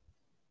 Sethi,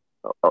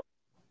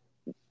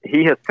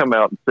 he has come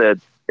out and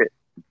said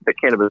that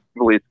he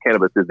believes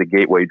cannabis is a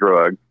gateway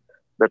drug.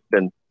 That's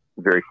been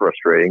very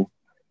frustrating.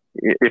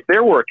 If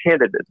there were a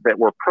candidate that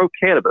were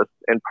pro-cannabis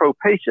and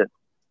pro-patient,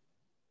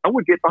 I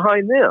would get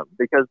behind them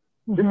because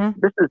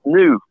this is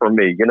new for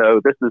me.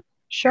 This is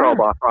trial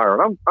by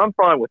fire, and I'm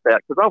fine with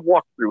that because I've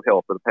walked through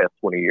hell for the past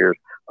 20 years.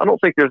 I don't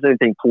think there's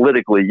anything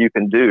politically you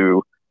can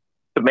do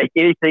to make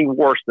anything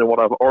worse than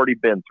what I've already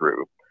been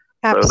through.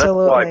 Absolutely. So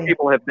that's why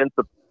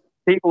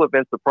people have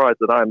been surprised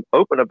that I'm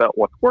open about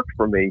what's worked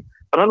for me,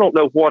 but I don't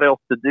know what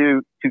else to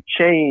do to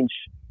change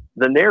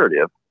the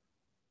narrative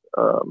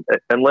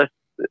unless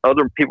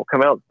other people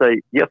come out and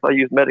say, yes, I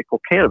use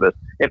medical cannabis.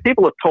 And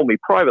people have told me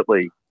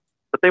privately,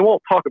 but they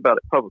won't talk about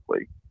it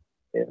publicly.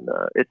 And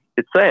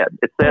it's sad.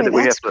 It's sad that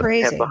we have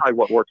to hide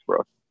what works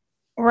for us.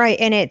 Right.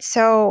 And it's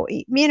so,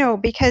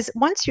 because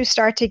once you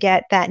start to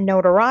get that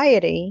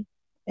notoriety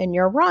in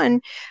your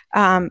run,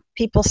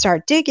 people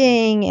start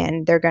digging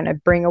and they're going to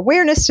bring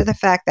awareness to the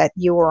fact that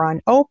you were on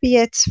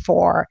opiates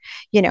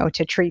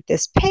to treat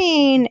this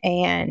pain.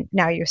 And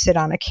now you sit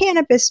on a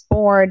cannabis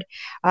board.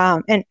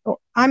 And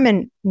I'm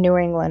in New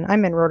England.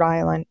 I'm in Rhode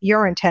Island.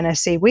 You're in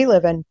Tennessee. We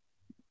live in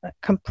a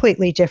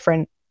completely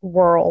different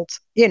world.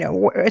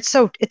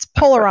 It's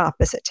polar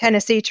opposite.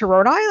 Tennessee to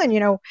Rhode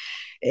Island,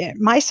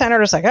 my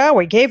senator's like, oh,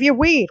 we gave you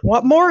weed.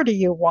 What more do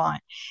you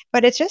want?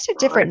 But it's just a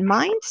different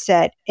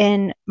mindset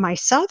in my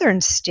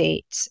southern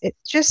states.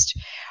 It's just,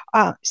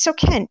 so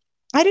Ken,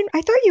 I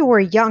thought you were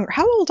young.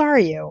 How old are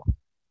you?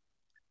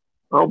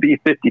 I'll be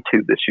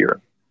 52 this year.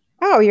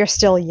 Oh, you're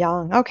still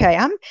young. Okay.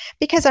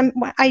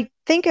 I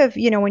think of,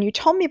 when you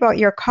told me about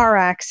your car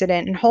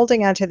accident and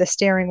holding onto the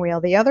steering wheel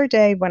the other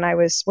day when I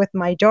was with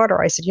my daughter,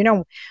 I said,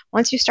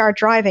 once you start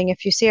driving,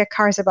 if you see a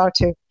car's about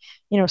to,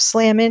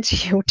 slam into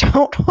you,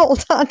 don't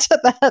hold onto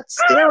that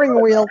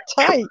steering wheel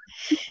tight.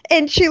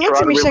 And she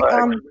looks at me, she's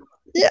like,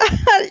 yeah,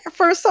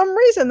 for some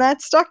reason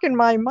that stuck in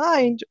my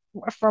mind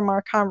from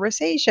our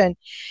conversation.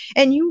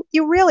 And you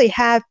really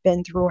have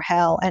been through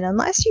hell. And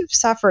unless you've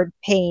suffered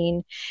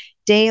pain,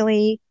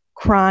 daily,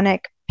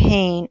 chronic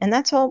pain, and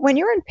that's all, when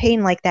you're in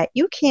pain like that,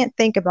 you can't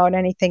think about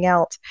anything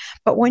else.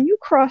 But when you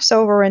cross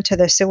over into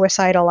the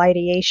suicidal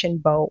ideation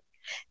boat,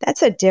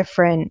 that's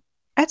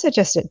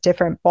just a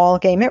different ball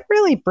game. It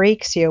really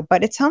breaks you,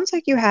 but it sounds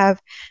like you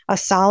have a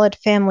solid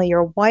family.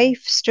 Your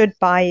wife stood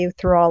by you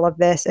through all of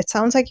this. It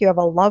sounds like you have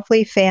a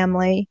lovely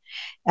family.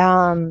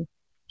 You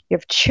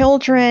have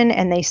children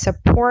and they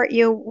support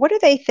you. What do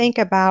they think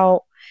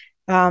about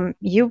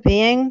you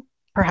being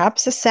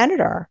perhaps a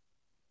senator?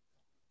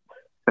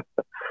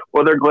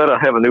 Well, they're glad I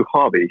have a new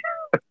hobby.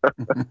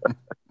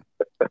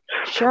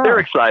 Sure. They're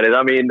excited.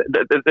 I mean,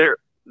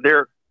 they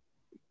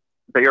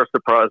are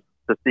surprised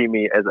to see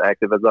me as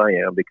active as I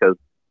am because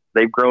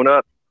they've grown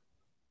up.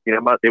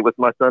 It was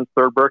my son's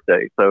 3rd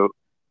birthday, so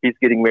he's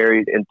getting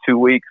married in 2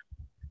 weeks.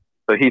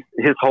 So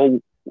his whole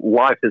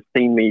life has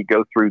seen me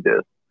go through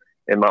this.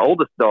 And my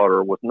oldest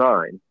daughter was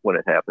 9 when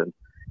it happened,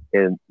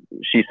 and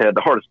she's had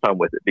the hardest time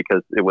with it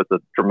because it was a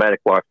dramatic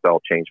lifestyle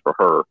change for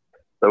her.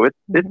 So it's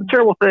a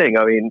terrible thing.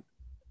 I mean,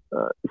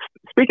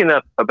 speaking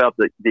about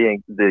the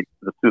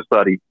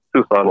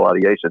suicidal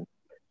ideation,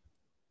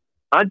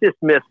 I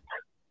dismissed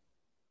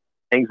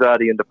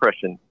anxiety and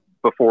depression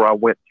before I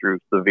went through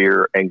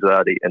severe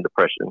anxiety and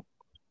depression.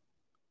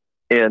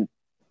 And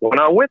when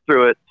I went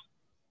through it,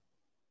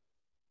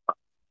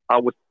 I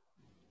was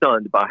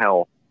stunned by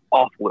how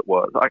awful it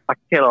was.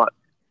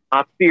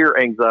 I fear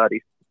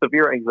anxiety.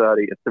 Severe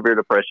anxiety and severe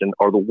depression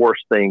are the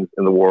worst things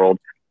in the world.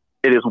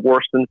 It is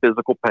worse than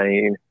physical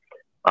pain.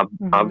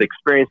 I've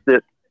experienced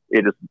it.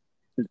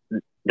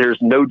 There's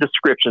no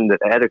description that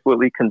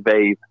adequately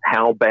conveys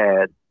how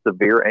bad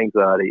severe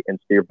anxiety and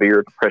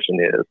severe depression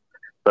is.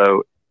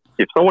 So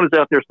if someone is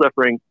out there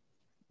suffering,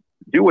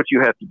 do what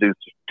you have to do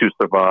to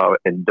survive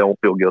and don't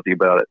feel guilty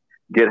about it.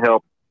 Get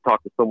help,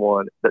 talk to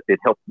someone. It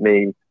helped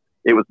me.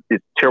 It's a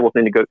terrible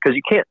thing to go because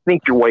you can't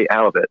think your way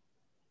out of it.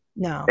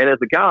 No. And as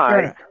a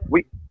guy,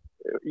 we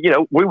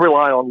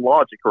rely on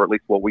logic, or at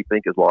least what we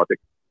think is logic.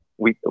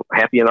 We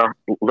happy in our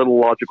little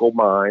logical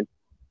mind.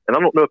 And I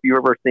don't know if you've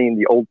ever seen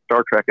the old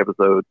Star Trek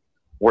episode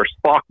where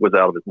Spock was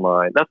out of his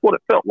mind. That's what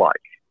it felt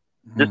like.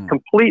 Just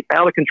complete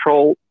out of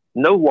control,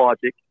 no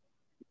logic.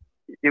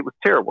 It was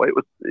terrible. It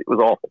was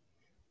awful.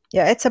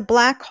 Yeah, it's a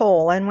black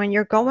hole. And when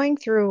you're going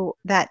through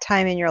that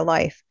time in your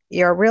life,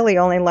 you're really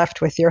only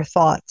left with your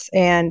thoughts.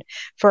 And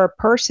for a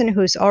person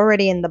who's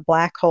already in the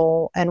black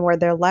hole and where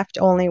they're left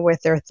only with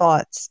their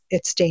thoughts,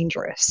 it's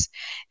dangerous.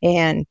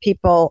 And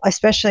people,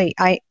 especially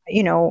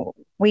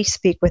we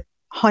speak with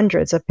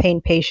hundreds of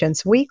pain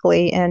patients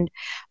weekly, and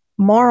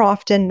more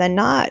often than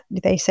not,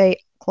 they say,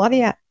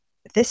 Claudia,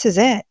 this is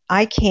it.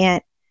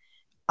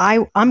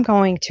 I'm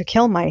going to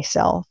kill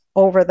myself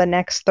over the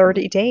next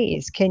 30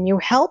 days. Can you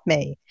help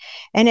me?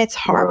 And it's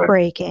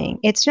heartbreaking.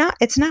 It's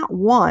not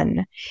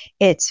one,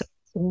 it's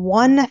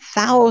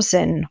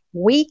 1,000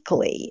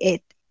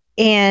 weekly.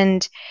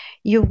 And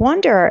you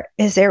wonder,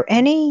 is there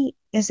any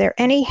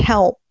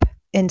help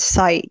in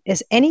sight?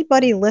 Is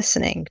anybody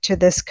listening to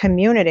this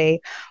community,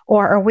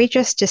 or are we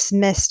just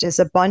dismissed as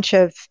a bunch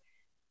of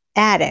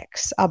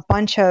addicts, a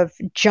bunch of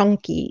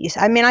junkies?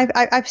 I mean,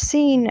 I've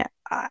seen,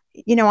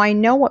 I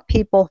know what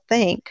people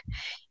think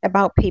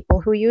about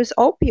people who use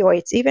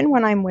opioids. Even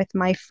when I'm with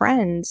my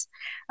friends,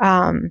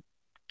 they're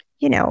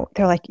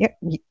like,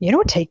 you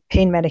don't take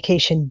pain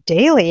medication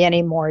daily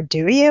anymore,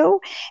 do you?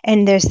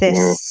 And there's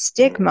this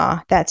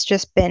stigma that's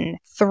just been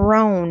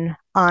thrown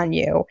on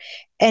you.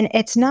 And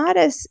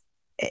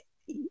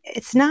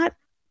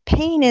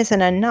pain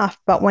isn't enough,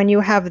 but when you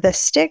have the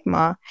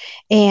stigma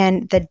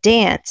and the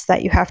dance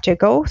that you have to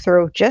go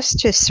through just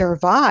to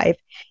survive,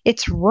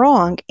 it's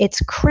wrong.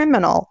 It's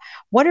criminal.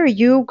 What are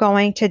you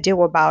going to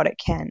do about it,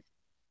 Ken?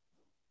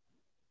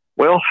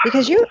 Well,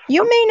 because you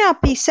may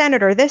not be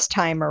senator this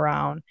time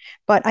around,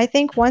 but I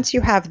think once you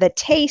have the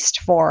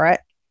taste for it,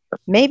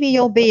 maybe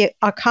you'll be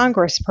a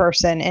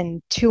congressperson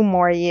in 2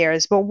 more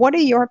years. But what are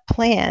your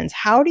plans?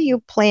 How do you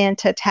plan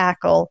to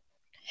tackle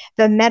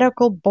the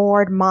medical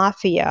board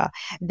mafia,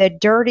 the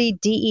dirty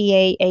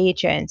DEA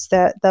agents,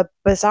 the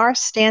bizarre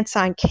stance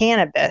on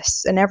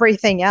cannabis and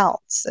everything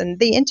else, and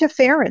the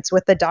interference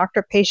with the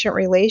doctor-patient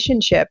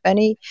relationship?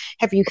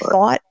 Have you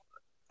thought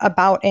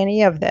about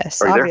any of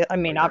this?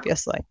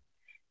 Obviously.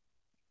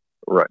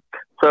 Right.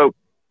 So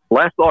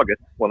last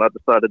August, when I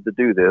decided to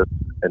do this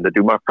and to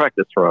do my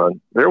practice run,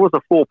 there was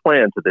a full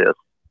plan to this.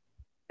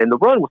 And the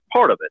run was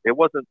part of it. It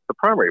wasn't the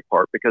primary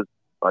part because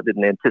I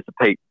didn't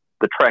anticipate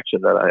the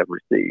traction that I have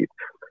received.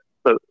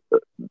 So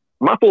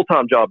my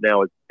full-time job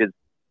now is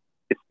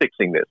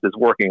fixing this, is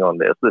working on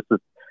this.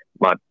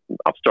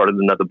 I've started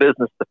another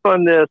business to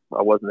fund this.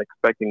 I wasn't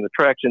expecting the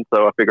traction,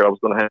 so I figured I was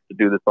going to have to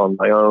do this on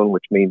my own,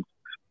 which means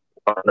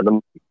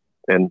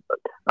and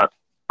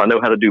I know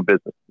how to do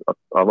business.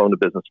 I've owned a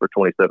business for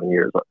 27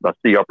 years. I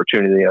see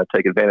opportunity and I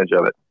take advantage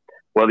of it.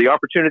 Well, the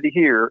opportunity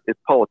here is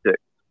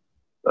politics.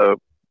 So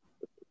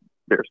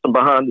there's some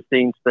behind the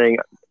scenes thing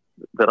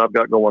that I've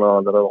got going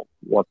on that I don't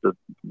want to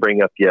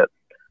bring up yet.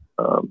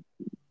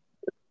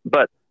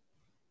 But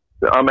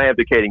I'm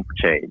advocating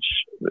for change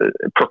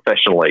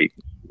professionally,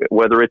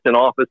 whether it's in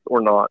office or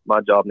not.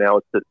 My job now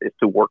is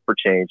to work for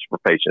change for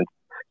patients,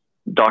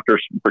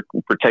 doctors,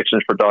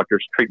 protections for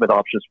doctors, treatment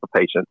options for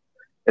patients.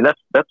 And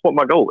that's what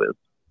my goal is.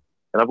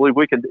 And I believe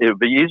it would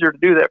be easier to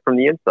do that from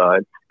the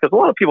inside, because a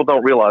lot of people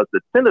don't realize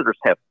that senators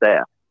have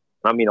staff.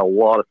 I mean, a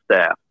lot of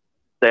staff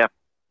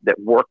that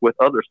work with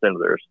other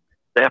senators,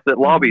 staff that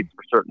lobbies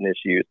for certain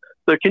issues.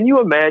 So can you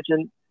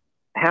imagine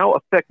how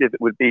effective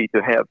it would be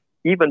to have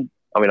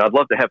I'd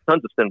love to have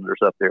tons of senators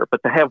up there, but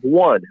to have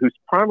one whose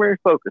primary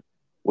focus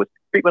was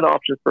treatment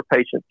options for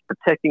patients,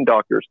 protecting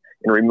doctors,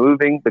 and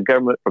removing the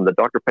government from the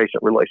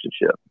doctor-patient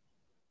relationship.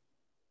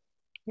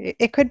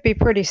 It could be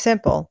pretty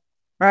simple,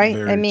 right?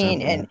 Very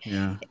simple,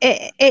 yeah.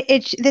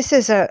 This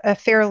is a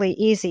fairly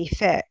easy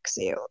fix.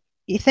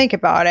 You think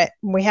about it,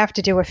 we have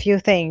to do a few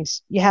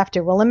things. You have to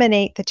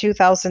eliminate the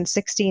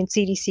 2016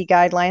 CDC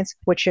guidelines,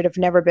 which should have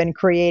never been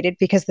created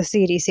because the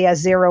CDC has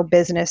zero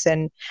business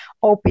in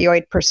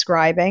opioid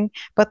prescribing,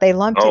 but they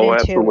lumped it into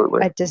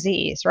absolutely. A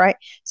disease, right?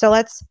 So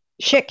let's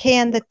shit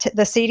can the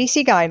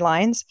CDC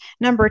guidelines.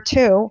 Number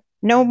 2,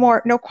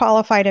 no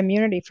qualified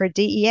immunity for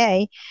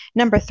DEA.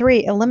 Number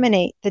 3,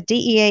 eliminate the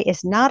DEA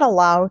is not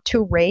allowed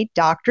to raid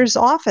doctors'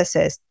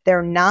 offices.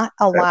 They're not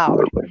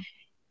allowed. Absolutely.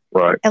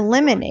 Right.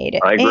 Eliminate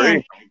it. I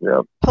agree.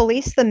 And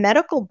police the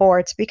medical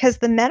boards, because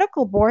the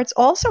medical boards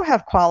also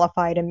have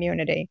qualified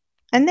immunity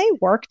and they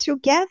work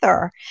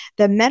together.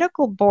 The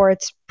medical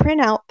boards print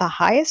out the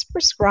highest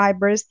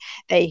prescribers.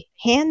 They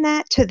hand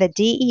that to the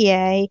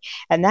DEA,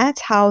 and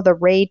that's how the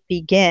raid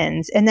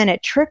begins. And then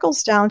it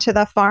trickles down to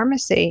the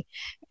pharmacy.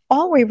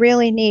 All we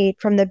really need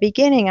from the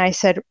beginning, I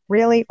said,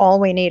 really all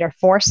we need are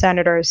 4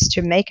 senators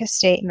to make a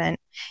statement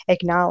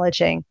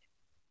acknowledging,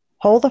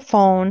 hold the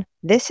phone,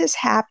 this is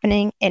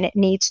happening and it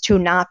needs to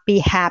not be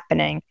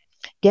happening.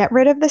 Get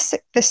rid of the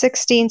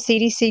 16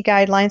 CDC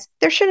guidelines.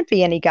 There shouldn't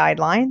be any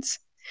guidelines.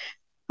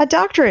 A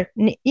doctor,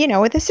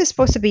 this is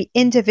supposed to be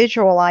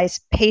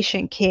individualized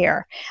patient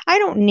care. I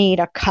don't need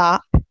a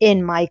cop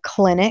in my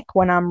clinic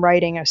when I'm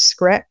writing a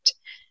script.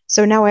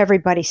 So now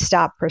everybody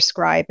stopped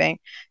prescribing.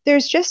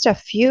 There's just a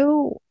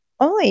few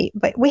only,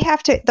 but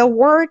the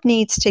word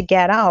needs to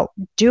get out.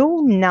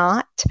 Do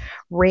not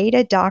raid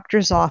a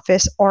doctor's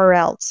office, or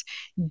else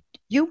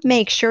you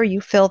make sure you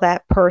fill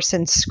that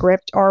person's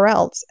script, or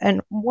else.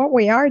 And what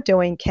we are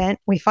doing, Kent,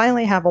 we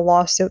finally have a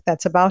lawsuit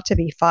that's about to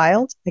be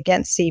filed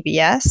against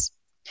CVS.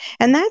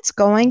 And that's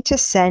going to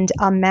send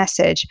a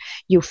message.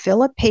 You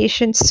fill a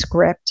patient's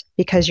script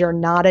because you're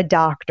not a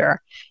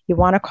doctor. You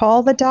want to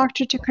call the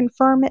doctor to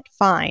confirm it?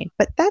 Fine.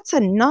 But that's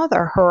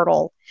another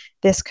hurdle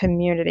this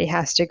community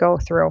has to go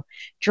through.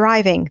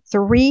 Driving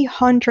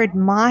 300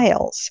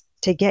 miles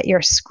to get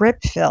your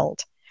script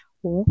filled.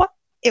 What?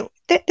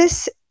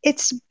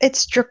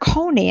 It's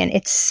draconian.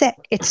 It's sick.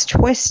 It's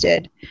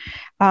twisted.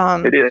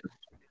 It is.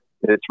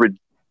 It's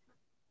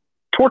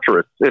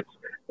torturous. It's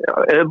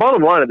and the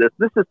bottom line of this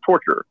is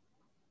torture.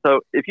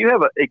 So if you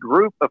have a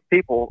group of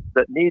people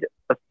that need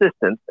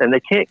assistance and they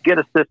can't get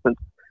assistance,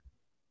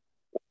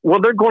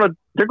 well, they're going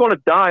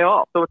to die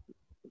off. So it's,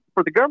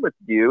 for the government's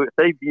view, if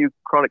they view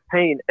chronic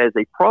pain as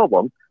a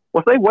problem,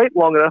 well, if they wait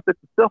long enough, it's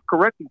a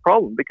self-correcting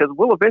problem because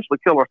we'll eventually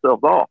kill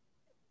ourselves off.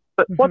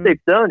 But what they've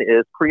done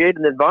is create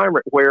an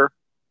environment where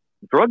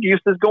drug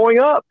use is going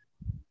up.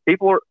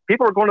 People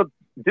are going to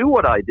do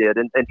what I did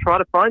and try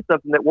to find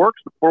something that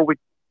works before we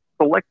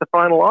select the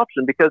final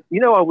option, because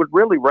I would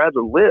really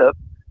rather live.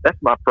 That's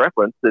my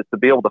preference, is to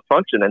be able to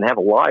function and have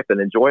a life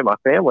and enjoy my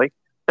family.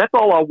 That's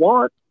all I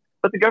want,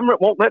 but the government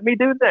won't let me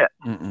do that.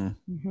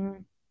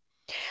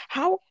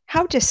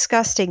 How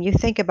disgusting. You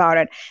think about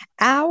it.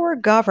 Our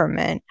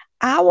government,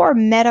 our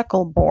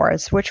medical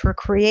boards, which were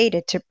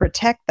created to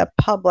protect the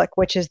public,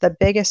 which is the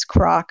biggest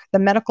crock. The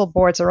medical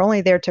boards are only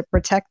there to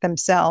protect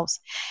themselves.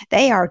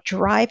 They are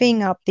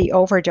driving up the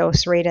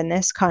overdose rate in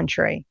this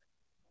country.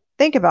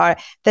 Think about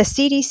it. The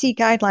CDC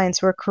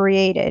guidelines were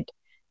created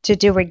to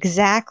do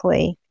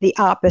exactly the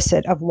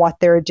opposite of what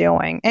they're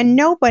doing. And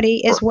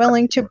nobody is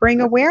willing to bring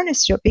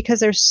awareness to it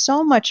because there's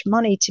so much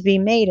money to be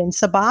made in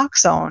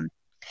Suboxone,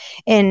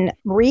 in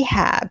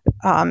rehab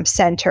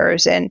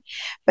centers.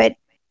 But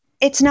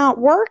it's not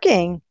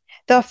working.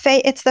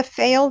 It's the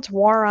failed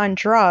war on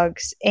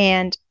drugs,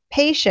 and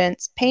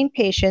pain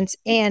patients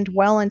and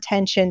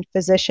well-intentioned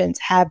physicians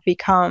have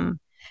become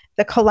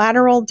the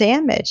collateral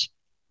damage.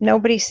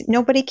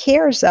 Nobody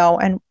cares, though,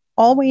 and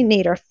all we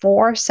need are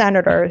 4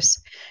 senators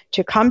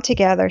to come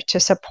together to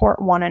support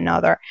one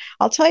another.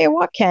 I'll tell you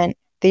what, Ken,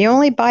 the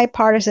only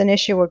bipartisan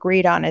issue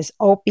agreed on is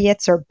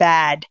opiates are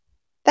bad.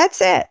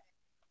 That's it.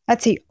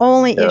 That's the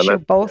only issue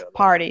both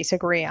parties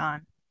agree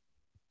on.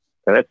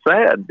 And it's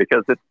sad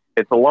because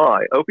it's a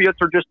lie. Opiates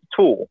are just a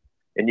tool,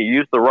 and you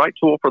use the right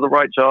tool for the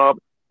right job.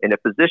 And if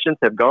physicians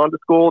have gone to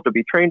school to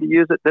be trained to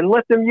use it, then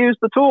let them use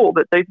the tool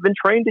that they've been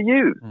trained to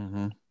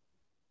use.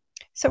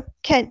 So,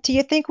 Kent, do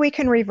you think we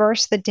can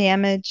reverse the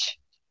damage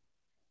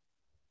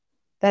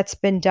that's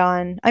been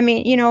done? I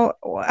mean,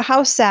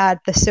 how sad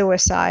the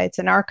suicides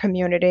in our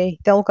community,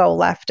 they'll go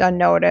left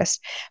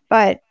unnoticed.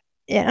 But,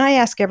 and I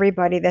ask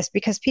everybody this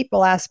because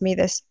people ask me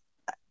this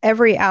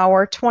every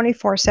hour,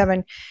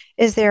 24/7.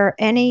 Is there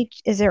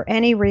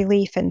any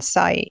relief in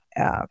sight?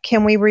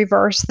 Can we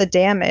reverse the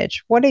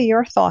damage? What are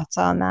your thoughts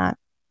on that?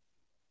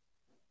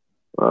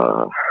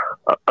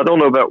 I don't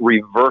know about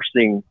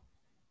reversing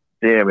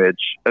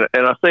damage,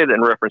 and I say that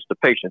in reference to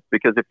patients,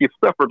 because if you've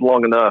suffered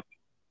long enough,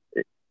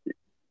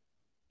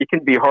 it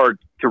can be hard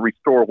to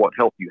restore what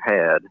health you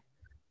had.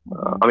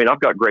 I mean,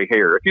 I've got gray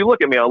hair. If you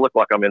look at me, I look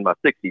like I'm in my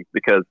 60s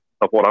because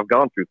of what I've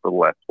gone through for the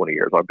last 20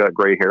 years. I've got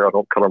gray hair. I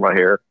don't color my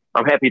hair.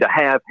 I'm happy to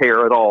have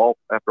hair at all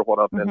after what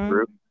I've been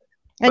through.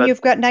 And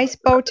you've got nice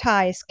bow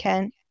ties,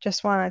 Ken.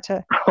 Just wanted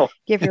to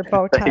give your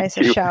bow ties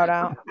a shout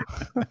out.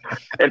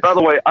 And by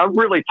the way, I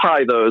really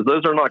tie those.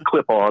 Those are not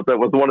clip-ons. That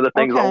was one of the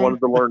things I wanted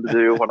to learn to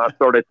do when I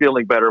started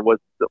feeling better. Was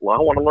I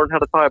want to learn how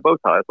to tie a bow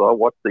tie, so I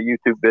watched the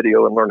YouTube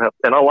video and learned how.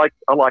 And I like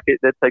it.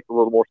 It takes a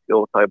little more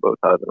skill to tie a bow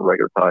tie than a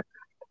regular tie.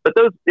 But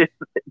it's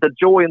the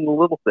joy in the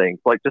little things,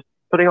 like just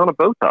putting on a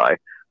bow tie.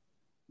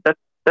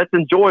 That's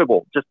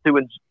enjoyable, just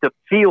to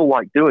feel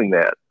like doing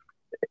that.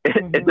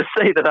 And to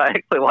say that I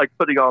actually like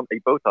putting on a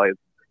bow tie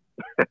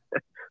is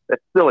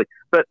that's silly.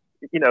 But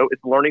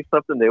it's learning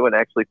something new and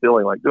actually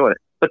feeling like doing it.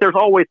 But there's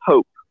always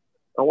hope.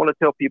 I want to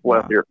tell people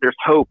out there, there's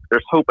hope.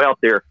 There's hope out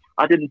there.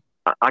 I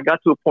got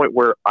to a point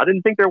where I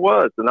didn't think there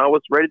was, and I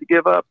was ready to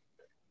give up.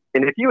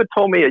 And if you had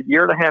told me a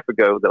year and a half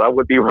ago that I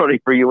would be running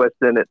for U.S.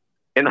 Senate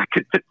and I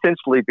could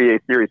potentially be a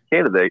serious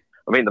candidate,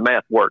 I mean, the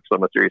math works.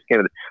 I'm a serious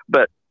candidate.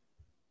 But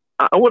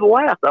I would have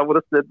laughed. I would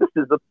have said, this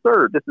is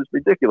absurd. This is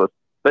ridiculous.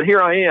 But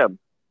here I am.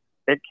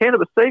 And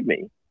cannabis saved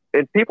me.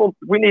 And people,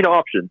 we need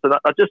options. And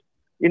I just,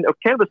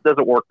 cannabis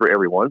doesn't work for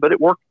everyone, but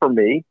it worked for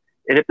me.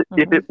 And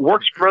if it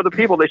works for other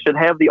people, they should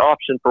have the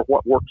option for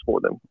what works for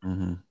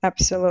them.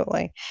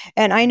 Absolutely.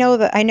 And I know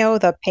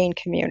the pain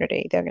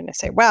community. They're going to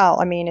say,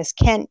 well, I mean, is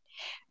Kent,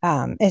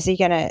 is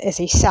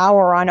he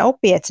sour on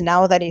opiates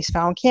now that he's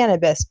found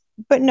cannabis?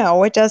 But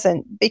no, it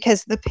doesn't,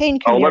 because the pain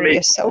community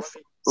is so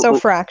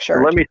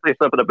fractured. Let me say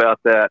something about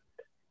that.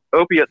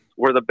 Opiates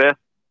were the best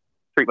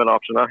treatment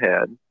option I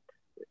had.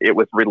 It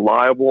was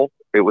reliable.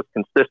 It was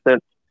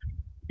consistent.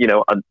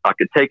 I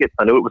could take it.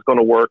 I knew it was going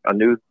to work. I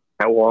knew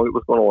how long it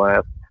was going to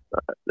last.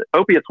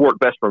 Opiates work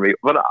best for me,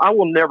 but I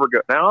will never go.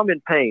 Now I'm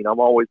in pain. I'm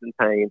always in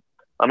pain.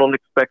 I don't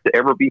expect to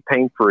ever be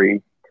pain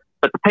free,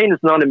 but the pain is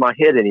not in my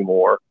head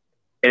anymore,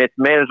 and it's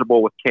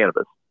manageable with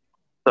cannabis.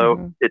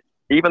 So it's,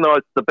 even though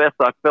it's the best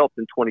I've felt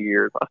in 20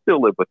 years, I still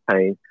live with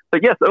pain.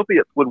 But yes,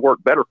 opiates would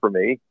work better for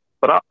me,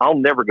 but I'll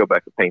never go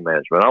back to pain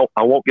management.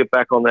 I won't get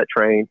back on that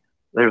train.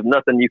 There's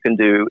nothing you can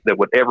do that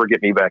would ever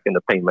get me back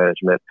into pain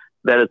management.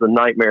 That is a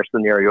nightmare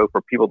scenario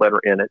for people that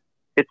are in it.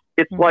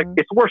 It's like,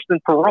 it's worse than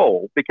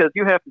parole, because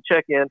you have to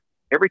check in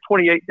every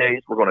 28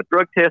 days. We're going to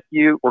drug test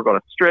you. We're going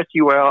to stress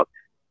you out.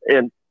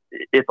 And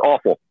it's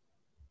awful.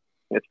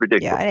 It's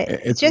ridiculous. Yeah,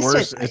 it's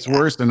worse. It's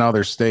worse than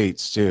other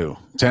states too.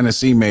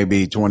 Tennessee may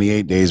be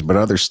 28 days, but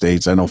other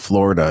states, I know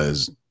Florida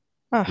is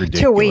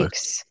ridiculous. 2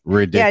 weeks.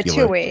 Ridiculous.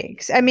 Yeah, 2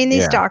 weeks. I mean,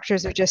 these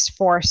doctors are just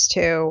forced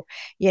to,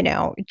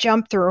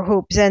 jump through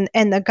hoops, and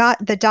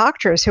the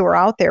doctors who are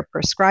out there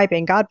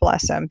prescribing, God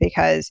bless them,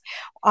 because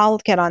I'll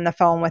get on the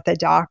phone with a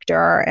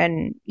doctor,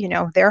 and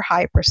they're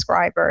high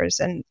prescribers,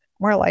 and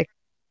we're like,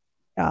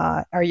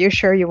 are you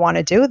sure you want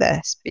to do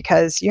this?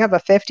 Because you have a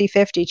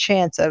 50-50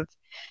 chance of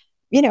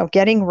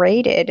getting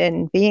raided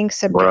and being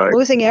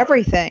losing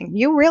everything.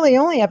 You really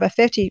only have a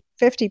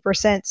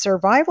 50%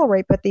 survival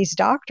rate, but these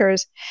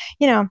doctors,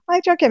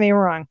 don't get me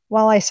wrong.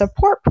 While I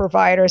support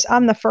providers,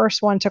 I'm the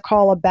first one to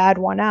call a bad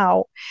one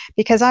out,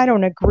 because I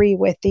don't agree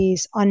with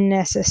these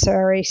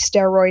unnecessary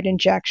steroid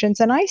injections.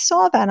 And I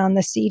saw that on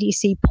the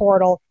CDC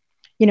portal.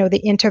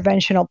 The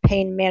interventional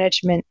pain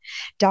management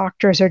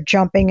doctors are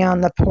jumping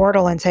on the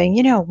portal and saying,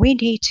 we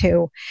need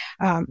to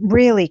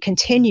really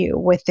continue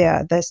with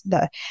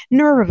the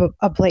nerve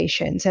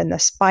ablations and the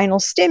spinal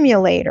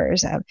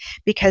stimulators,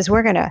 because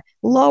we're going to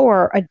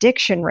lower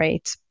addiction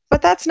rates.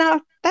 But that's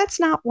not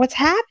what's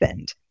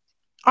happened.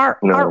 Our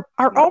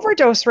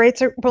overdose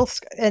rates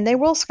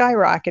will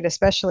skyrocket,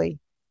 especially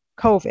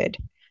COVID.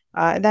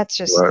 That's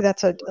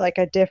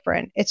a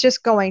different. It's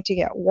just going to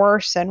get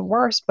worse and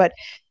worse. But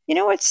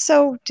what's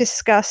so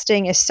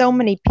disgusting is so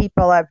many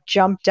people have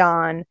jumped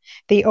on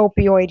the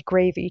opioid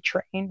gravy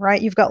train,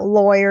 right? You've got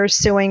lawyers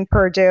suing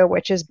Purdue,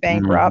 which is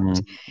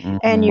bankrupt,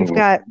 and you've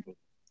got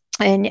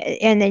and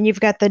then you've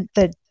got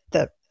the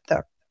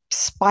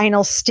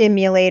spinal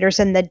stimulators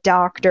and the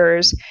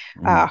doctors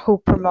who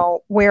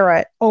promote, we're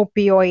an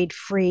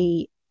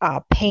opioid-free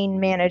pain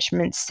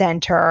management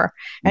center,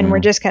 and we're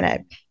just going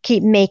to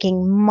keep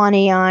making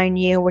money on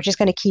you. We're just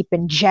going to keep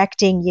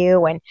injecting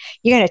you, and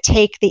you're going to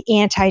take the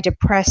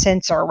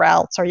antidepressants or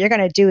else, or you're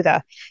going to do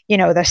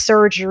the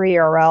surgery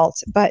or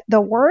else. But the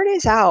word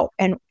is out,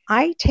 and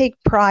I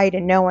take pride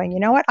in knowing,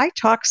 I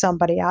talk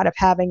somebody out of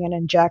having an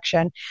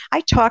injection. I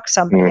talk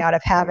somebody out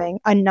of having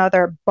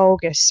another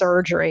bogus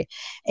surgery.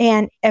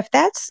 And if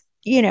that's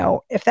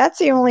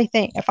the only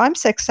thing, if I'm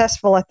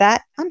successful at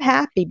that, I'm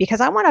happy,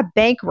 because I want to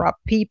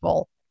bankrupt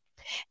people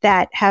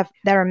that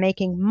are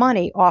making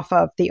money off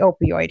of the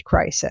opioid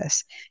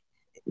crisis.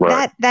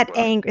 Right.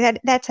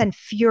 That's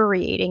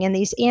infuriating. And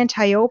these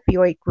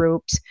anti-opioid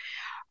groups,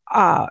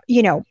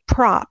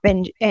 prop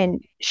and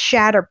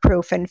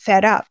shatterproof and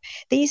fed up.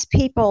 These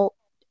people,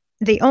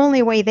 the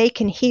only way they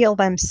can heal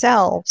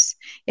themselves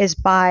is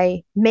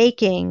by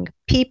making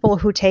people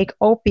who take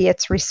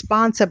opiates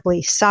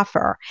responsibly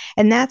suffer.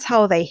 And that's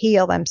how they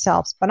heal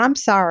themselves. But I'm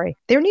sorry,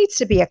 there needs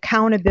to be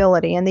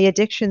accountability in the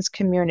addictions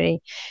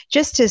community,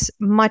 just as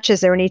much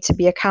as there needs to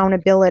be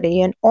accountability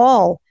in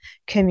all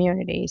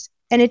communities.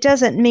 And it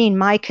doesn't mean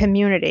my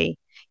community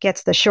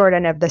gets the short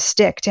end of the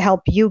stick to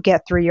help you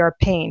get through your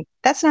pain.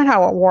 That's not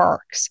how it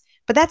works.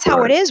 But that's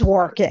how it is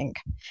working.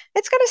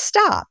 It's got to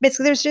stop.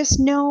 There's just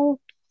no...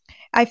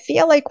 I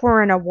feel like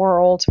we're in a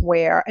world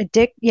where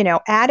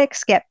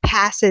addicts get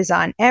passes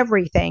on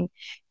everything.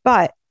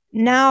 But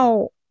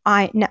now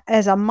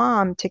as a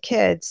mom to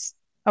kids,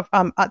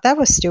 that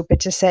was stupid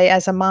to say,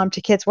 as a mom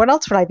to kids. What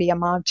else would I be a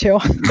mom to?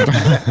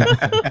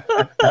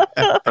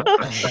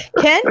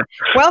 Kent,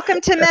 welcome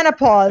to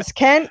menopause.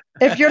 Kent,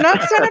 if you're not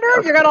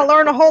senator, you're going to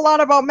learn a whole lot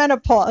about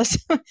menopause.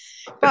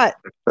 But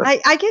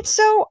I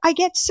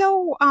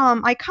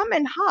come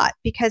in hot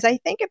because I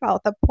think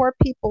about the poor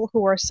people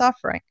who are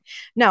suffering.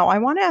 Now, I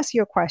want to ask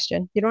you a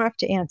question. You don't have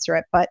to answer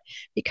it, but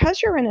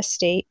because you're in a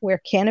state where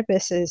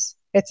cannabis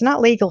it's not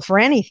legal for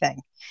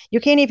anything. You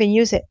can't even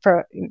use it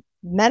for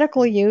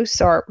medical use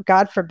or,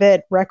 God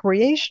forbid,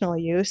 recreational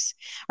use.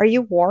 Are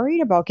you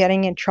worried about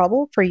getting in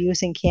trouble for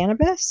using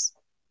cannabis?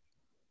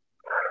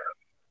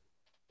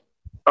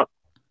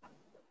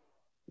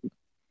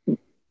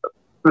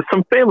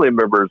 Some family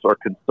members are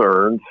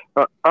concerned.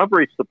 I've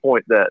reached the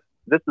point that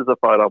this is a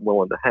fight I'm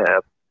willing to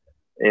have.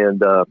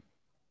 And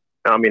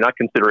I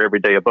consider every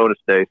day a bonus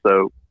day.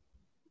 So,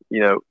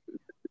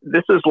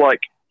 this is like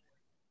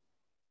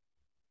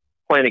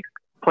planting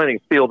a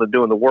field and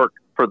doing the work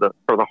for the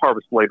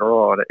harvest later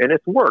on. And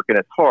it's work, and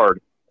it's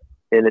hard,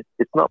 and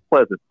it's not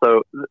pleasant.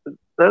 So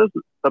that is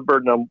a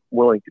burden I'm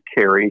willing to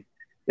carry.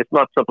 It's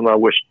not something I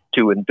wish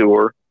to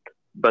endure,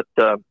 but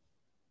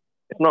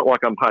It's not like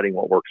I'm hiding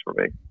what works for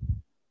me.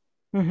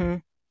 Mm-hmm.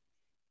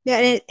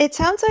 Yeah, it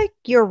sounds like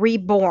you're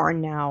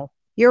reborn now.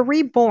 You're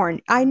reborn.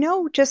 I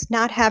know just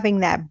not having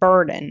that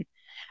burden,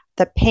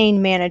 the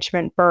pain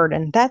management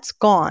burden, that's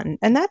gone.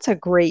 And that's a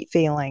great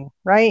feeling,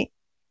 right?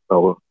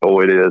 Oh,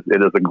 it is.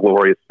 It is a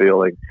glorious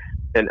feeling.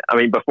 And I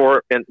mean,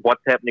 and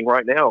what's happening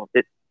right now,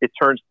 it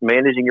turns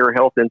managing your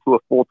health into a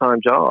full-time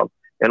job.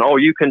 And all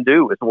you can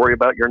do is worry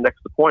about your next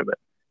appointment.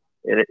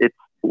 And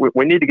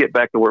we need to get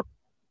back to where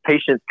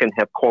patients can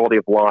have quality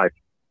of life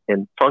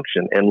and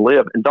function and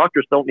live. And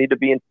doctors don't need to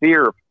be in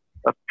fear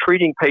of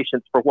treating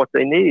patients for what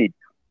they need.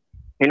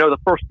 You know, the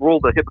first rule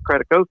of the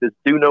Hippocratic Oath is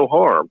do no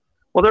harm.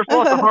 Well, there's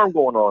lots of harm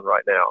going on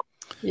right now.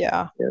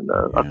 Yeah. And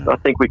I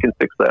think we can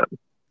fix that.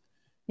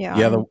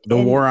 Yeah, the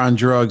war on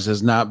drugs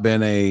has not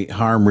been a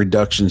harm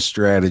reduction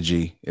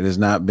strategy. It has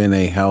not been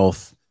a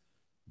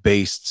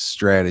health-based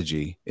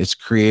strategy. It's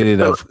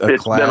created a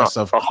class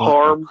of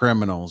harm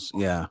criminals.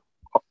 Yeah.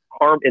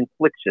 Harm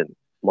infliction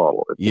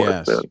model.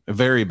 Yes,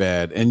 very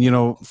bad. And, you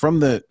know,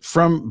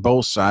 from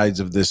both sides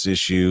of this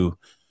issue,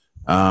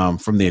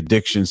 from the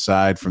addiction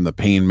side, from the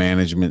pain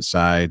management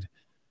side,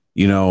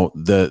 you know,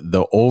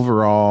 the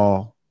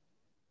overall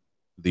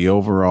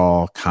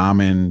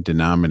common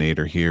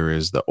denominator here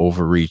is the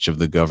overreach of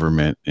the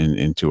government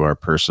into our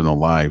personal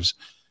lives.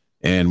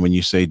 And when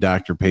you say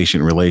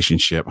doctor-patient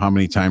relationship, how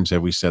many times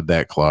have we said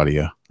that,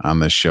 Claudia, on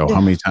this show?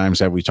 How many times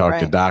have we talked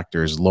to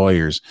doctors,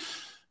 lawyers,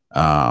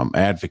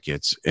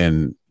 advocates?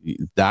 And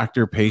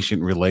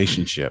doctor-patient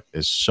relationship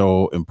is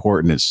so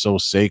important. It's so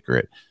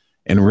sacred.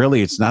 And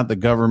really, it's not the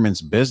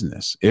government's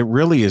business. It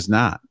really is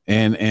not.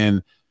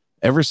 And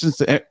ever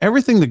since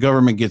everything the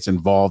government gets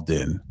involved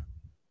in,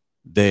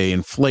 they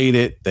inflate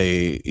it,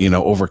 they,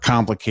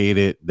 overcomplicate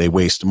it, they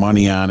waste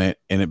money on it,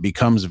 and it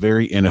becomes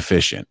very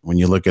inefficient. When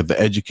you look at the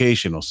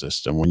educational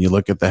system, when you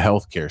look at the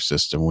healthcare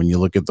system, when you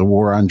look at the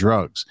war on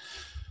drugs,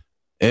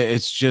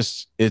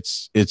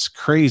 it's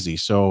crazy.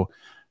 So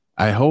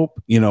I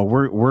hope,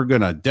 we're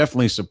going to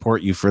definitely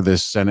support you for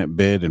this Senate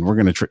bid, and we're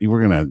going to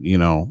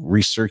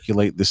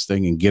recirculate this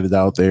thing and get it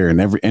out there.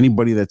 And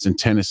anybody that's in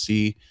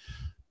Tennessee,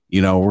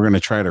 we're going to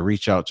try to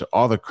reach out to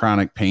all the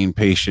chronic pain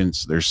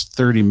patients. There's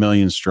 30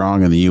 million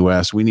strong in the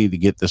U.S. We need to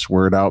get this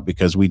word out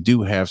because we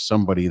do have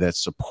somebody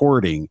that's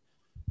supporting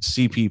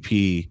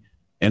CPP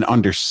and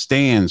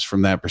understands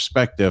from that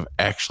perspective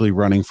actually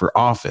running for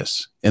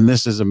office. And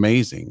this is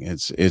amazing. I'm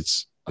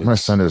going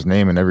to send his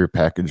name in every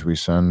package we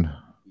send.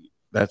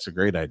 That's a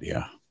great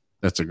idea.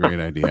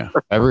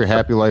 Every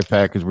Happy Life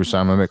package we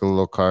send, I'm going to make a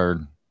little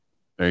card.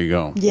 There you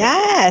go.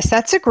 Yes,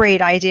 that's a great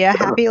idea.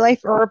 Happy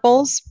Life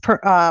Herbals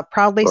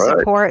proudly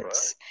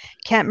supports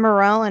Kent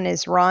Morrell and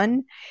his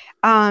run.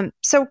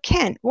 So,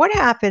 Kent, what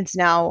happens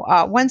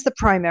now? When's the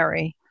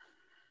primary?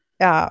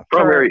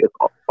 Primary is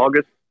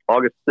August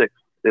 6th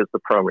is the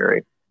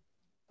primary.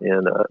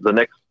 And the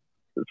next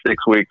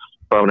 6 weeks,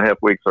 5.5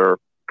 weeks are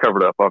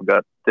covered up. I've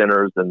got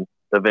dinners and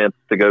events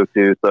to go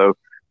to. So,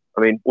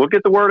 I mean, we'll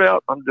get the word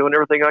out. I'm doing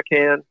everything I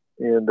can.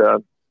 And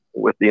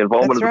with the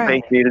involvement of the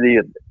pain community,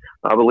 and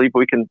I believe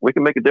we can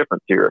make a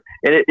difference here.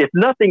 And if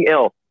nothing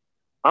else,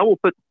 I will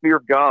put the fear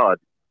of God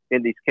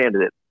in these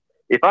candidates.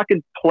 If I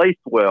can place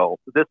well,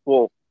 this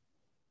will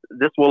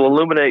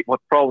illuminate what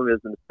the problem is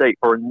in the state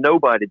for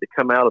nobody to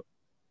come out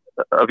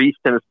of East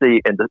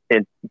Tennessee and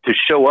to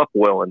show up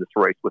well in this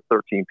race with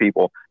 13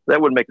 people.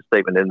 That would make a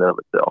statement in and of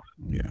itself.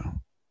 Yeah.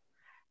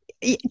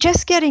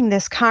 Just getting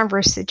this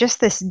just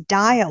this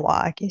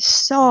dialogue is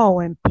so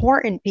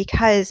important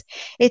because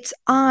it's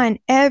on.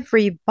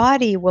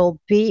 Everybody will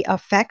be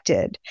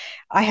affected.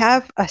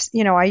 I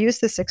use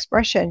this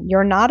expression,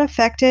 you're not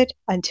affected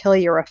until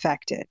you're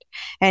affected.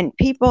 And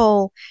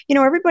people,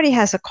 everybody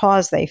has a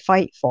cause they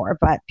fight for,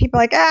 but people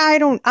are like,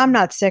 I'm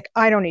not sick.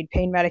 I don't need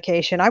pain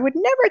medication. I would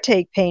never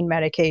take pain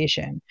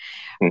medication.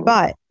 Mm-hmm.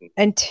 But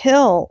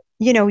until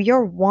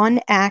you're one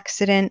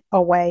accident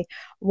away,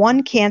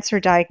 one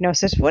cancer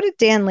diagnosis. What did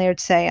Dan Laird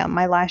say on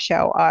my last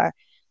show?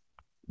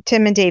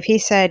 Tim and Dave, he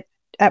said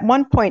at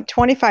one point,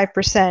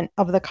 25%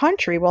 of the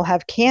country will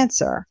have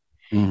cancer.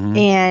 Mm-hmm.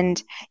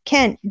 And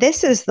Ken,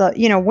 this is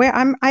where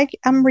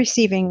I'm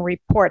receiving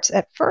reports.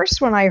 At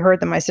first, when I heard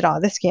them, I said, "Oh,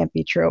 this can't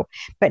be true."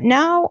 But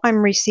now I'm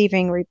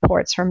receiving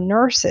reports from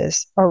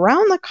nurses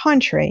around the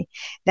country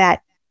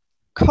that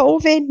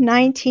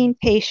COVID-19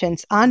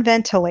 patients on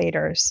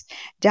ventilators,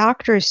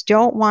 doctors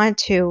don't want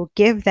to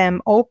give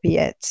them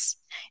opiates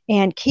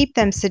and keep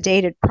them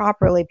sedated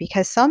properly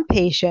because some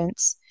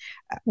patients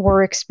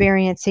were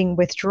experiencing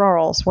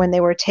withdrawals when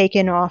they were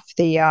taken off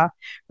the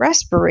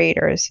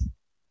respirators.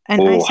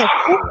 And I said,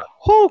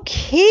 who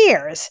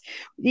cares?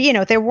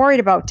 They're worried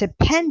about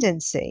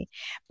dependency,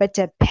 but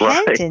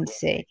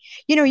dependency,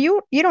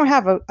 you don't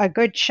have a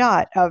good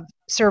shot of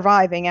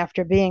surviving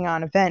after being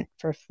on a vent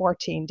for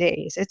 14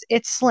 days.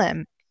 It's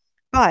slim.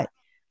 But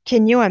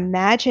can you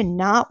imagine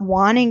not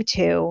wanting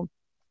to,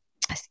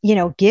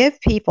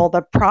 give people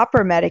the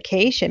proper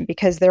medication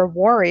because they're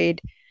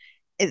worried?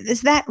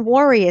 That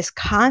worry is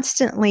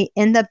constantly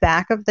in the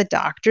back of the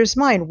doctor's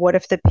mind. What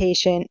if the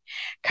patient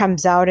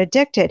comes out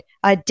addicted?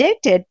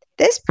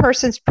 this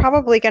person's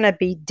probably going to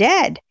be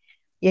dead.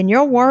 And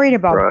you're worried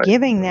about Right.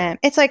 giving them.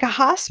 It's like a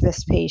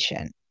hospice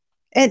patient.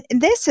 And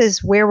this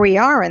is where we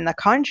are in the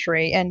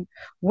country. And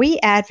we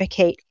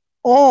advocate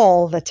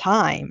all the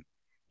time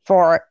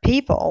for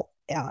people,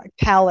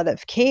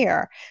 palliative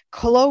care,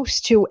 close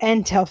to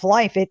end of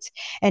life.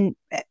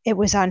 It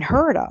was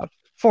unheard of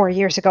 4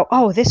 years ago.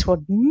 Oh, this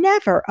will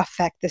never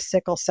affect the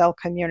sickle cell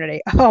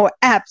community. Oh,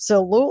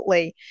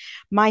 absolutely.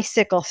 My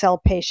sickle cell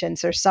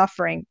patients are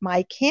suffering.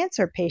 My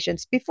cancer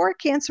patients, before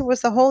cancer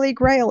was the holy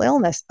grail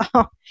illness.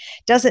 Oh,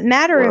 doesn't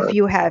matter if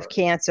you have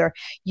cancer.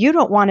 You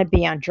don't want to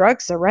be on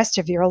drugs the rest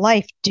of your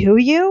life, do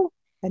you?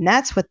 And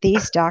that's what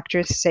these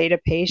doctors say to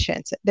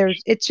patients.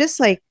 It's just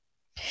like,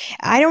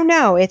 I don't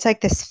know. It's like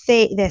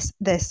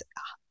this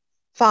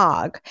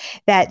fog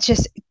that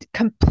just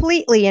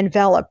completely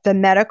enveloped the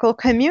medical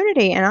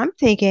community. And I'm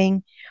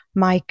thinking,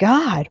 my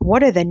God,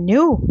 what are the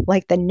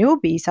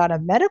newbies out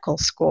of medical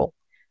school?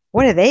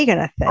 What are they going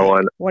to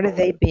think? What are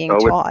they being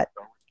taught?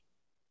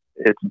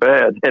 It's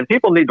bad. And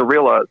people need to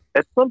realize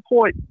at some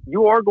point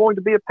you are going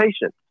to be a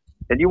patient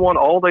and you want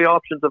all the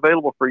options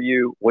available for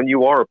you when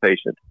you are a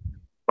patient.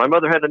 My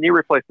mother had a knee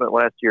replacement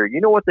last year. You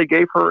know what they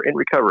gave her in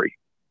recovery?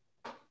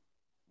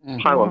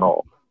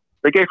 Tylenol.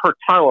 They gave her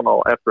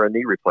Tylenol after a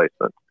knee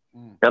replacement.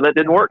 And that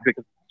didn't work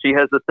because she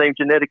has the same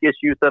genetic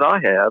issues that I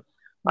have.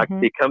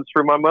 It comes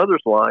through my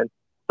mother's line.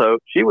 So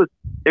it was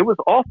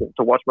awesome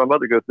to watch my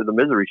mother go through the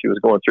misery she was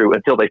going through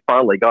until they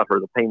finally got her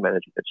the pain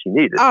management that she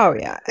needed. Oh,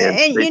 yeah. And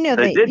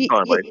they did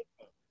finally.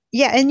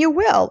 Yeah, and you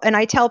will. And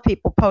I tell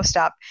people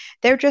post-op,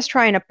 they're just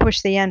trying to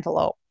push the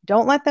envelope.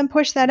 Don't let them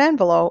push that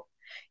envelope.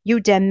 You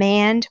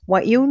demand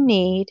what you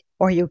need,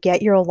 or you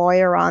get your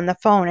lawyer on the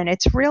phone. And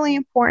it's really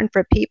important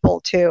for people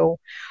to,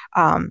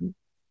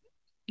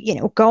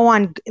 go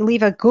on,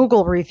 leave a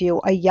Google review,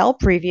 a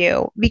Yelp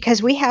review,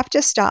 because we have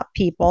to stop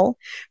people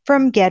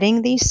from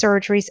getting these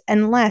surgeries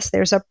unless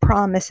there's a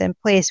promise in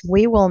place.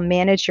 We will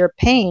manage your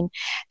pain.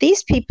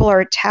 These people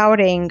are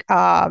touting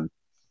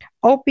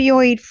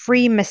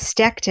opioid-free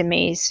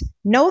mastectomies.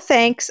 No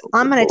thanks.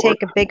 I'm going to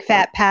take a big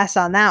fat pass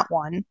on that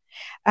one.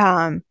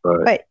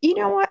 But you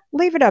know what?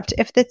 Leave it up to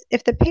if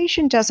the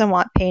patient doesn't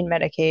want pain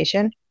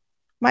medication.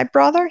 My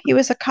brother, he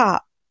was a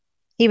cop.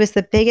 He was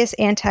the biggest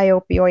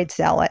anti-opioid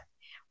zealot.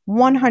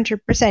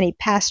 100%. He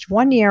passed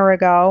 1 year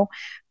ago,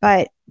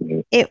 but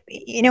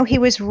he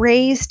was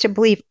raised to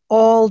believe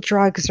all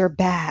drugs are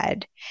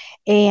bad.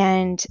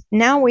 And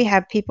now we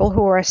have people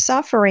who are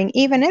suffering,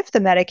 even if the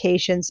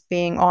medication's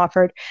being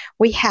offered.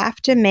 We have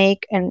to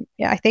make, and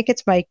I think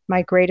it's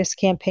my greatest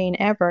campaign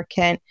ever,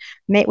 Kent,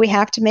 we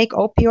have to make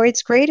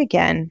opioids great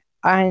again.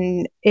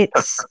 And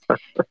it's,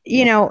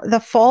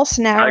 the false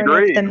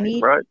narrative, the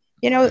media,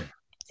 right.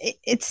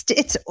 It's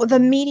the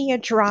media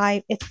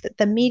drive.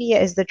 The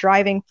media is the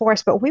driving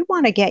force, but we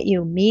want to get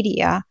you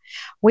media.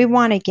 We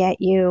want to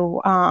get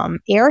you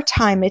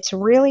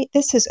airtime.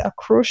 This is a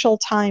crucial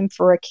time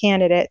for a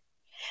candidate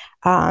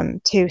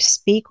to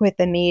speak with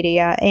the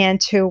media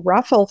and to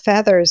ruffle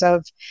feathers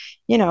of,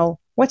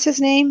 what's his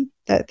name?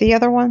 The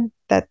other one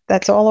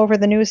that's all over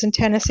the news in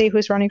Tennessee,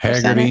 who's running for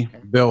Senate?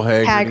 Bill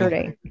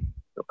Haggerty.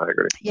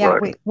 Yeah,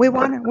 right. we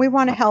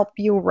want to help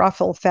you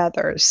ruffle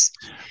feathers.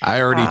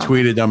 I already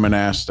tweeted him and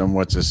asked him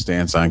what's his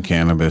stance on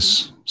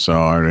cannabis. So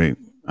I'm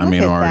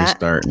already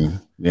starting.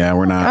 Yeah,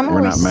 we're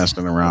not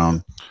messing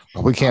around.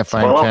 Well, we can't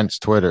find Kent's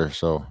Twitter,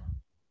 so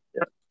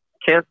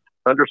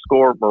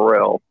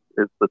Kent_Morrell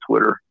is the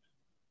Twitter.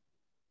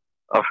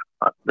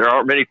 There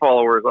aren't many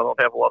followers. I don't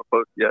have a lot of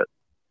posts yet.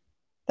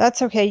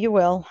 That's okay. You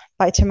will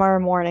by tomorrow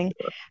morning.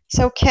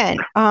 So Ken,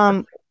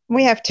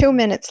 we have 2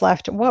 minutes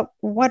left. What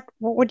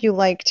would you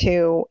like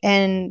to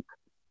end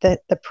the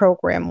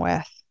program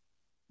with?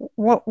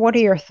 What are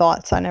your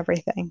thoughts on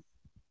everything?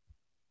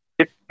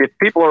 If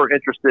people are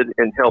interested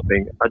in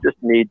helping, I just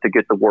need to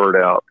get the word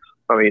out.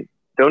 I mean,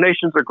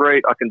 donations are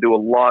great. I can do a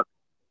lot.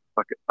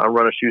 I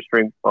run a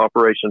shoestring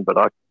operation,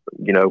 but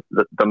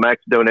the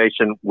max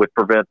donation would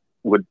print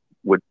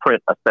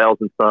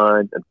 1,000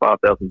 signs and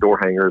 5,000 door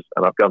hangers,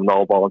 and I've got an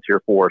all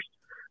volunteer force.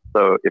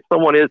 So if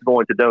someone is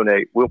going to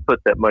donate, we'll put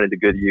that money to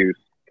good use.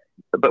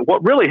 But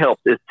what really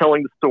helps is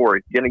telling the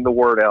story, getting the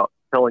word out,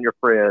 telling your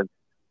friends,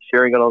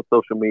 sharing it on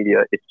social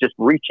media. It's just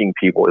reaching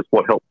people is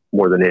what helps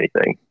more than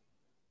anything.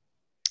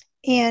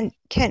 And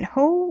Ken,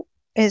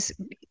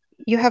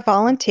 you have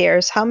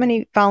volunteers. How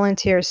many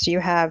volunteers do you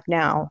have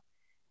now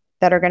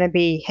that are going to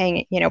be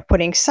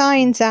putting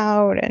signs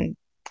out and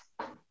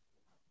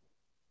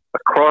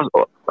across?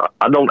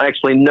 I don't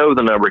actually know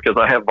the number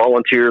because I have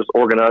volunteers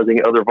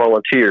organizing other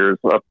volunteers.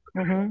 I've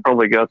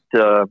probably got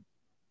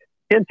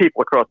 10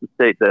 people across the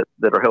state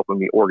that are helping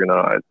me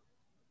organize.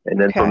 And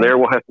then from there,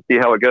 we'll have to see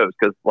how it goes.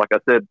 Because like I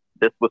said,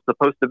 this was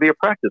supposed to be a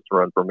practice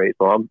run for me.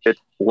 So I'm just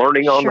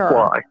learning on the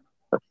fly.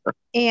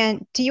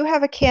 And do you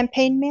have a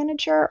campaign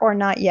manager or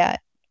not yet?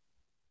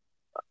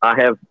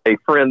 I have a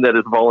friend that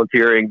is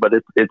volunteering, but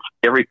it's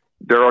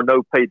there are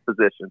no paid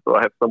positions, so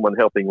I have someone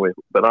helping with.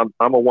 But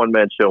I'm a one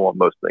man show on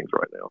most things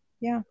right now.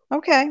 Yeah.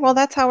 Okay. Well,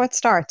 that's how it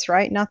starts,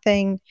 right?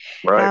 Nothing.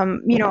 Right.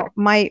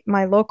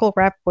 My local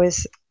rep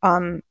was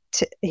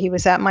he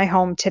was at my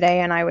home today,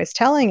 and I was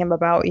telling him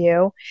about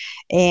you,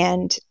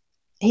 and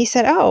he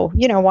said, "Oh,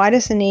 why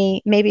doesn't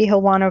he? Maybe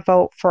he'll want to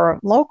vote for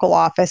local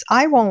office.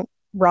 I won't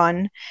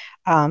run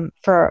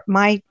for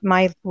my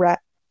rep.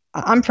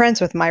 I'm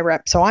friends with my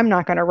rep, so I'm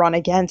not going to run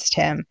against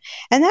him."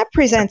 And that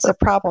presents a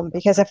problem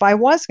because if I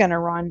was going to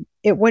run,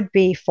 it would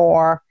be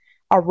for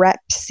a rep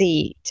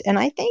seat. And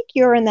I think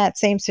you're in that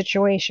same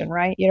situation,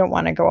 right? You don't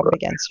want to go up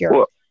against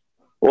your.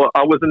 Well,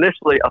 I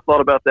thought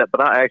about that, but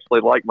I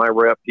actually like my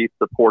rep. He's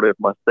supportive,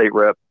 my state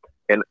rep.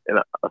 And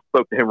I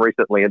spoke to him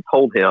recently and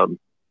told him,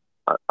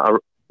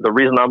 the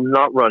reason I'm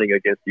not running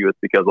against you is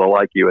because I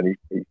like you. And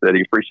he said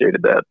he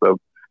appreciated that. So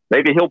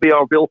maybe he'll be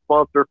our bill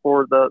sponsor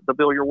for the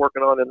bill you're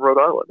working on in Rhode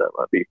Island. That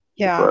might be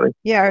funny.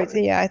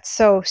 Yeah. It's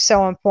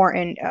so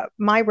important.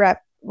 My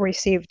rep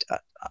received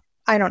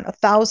I don't know,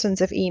 thousands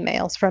of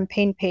emails from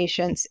pain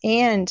patients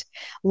and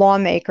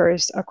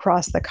lawmakers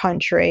across the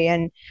country.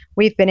 And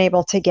we've been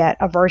able to get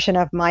a version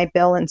of my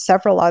bill in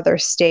several other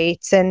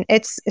states. And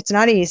it's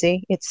not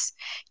easy. It's,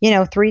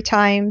 3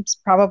 times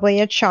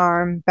probably a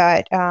charm.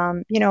 But,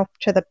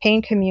 to the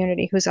pain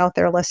community who's out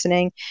there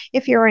listening,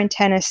 if you're in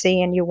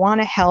Tennessee and you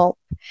want to help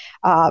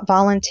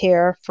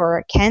volunteer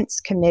for Kent's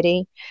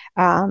committee,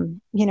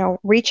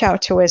 reach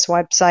out to his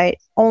website.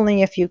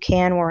 Only if you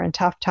can. We're in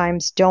tough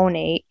times.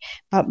 Donate.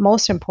 But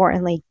most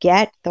importantly,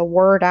 get the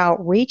word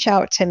out. Reach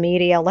out to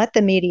media. Let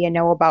the media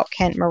know about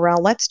Kent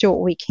Morrell. Let's do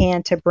what we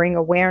can to bring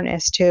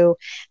awareness to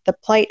the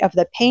plight of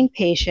the pain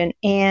patient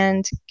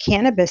and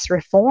cannabis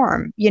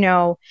reform.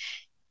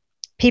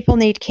 People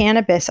need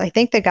cannabis. I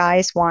think the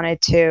guys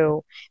wanted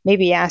to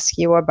maybe ask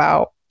you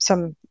about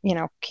some,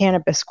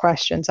 cannabis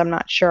questions. I'm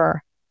not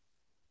sure.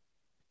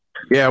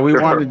 Yeah, we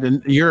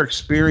wanted your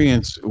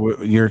experience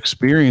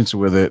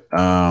with it.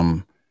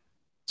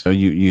 So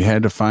you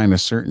had to find a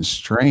certain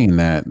strain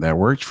that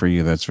worked for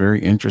you. That's very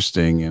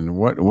interesting. And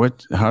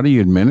how do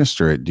you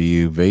administer it? Do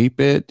you vape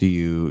it? Do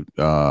you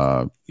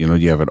do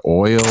you have an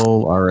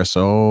oil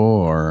RSO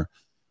or?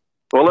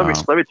 Well, let me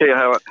tell you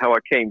how I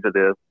came to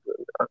this.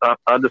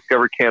 I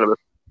discovered cannabis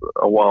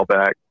a while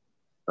back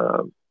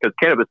because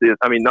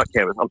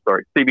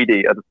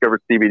CBD. I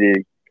discovered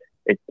CBD.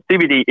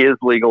 CBD is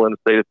legal in the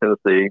state of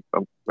Tennessee.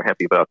 I'm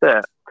happy about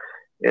that.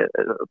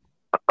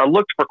 I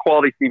looked for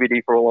quality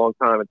CBD for a long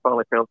time and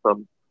finally found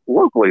some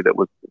locally that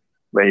was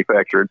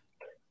manufactured.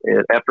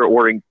 And after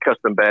ordering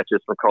custom batches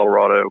from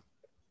Colorado,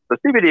 the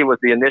CBD was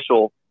the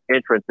initial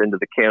entrance into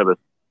the cannabis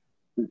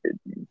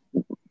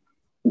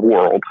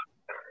world.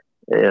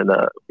 And,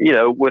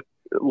 with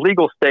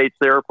legal states,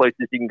 there are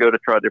places you can go to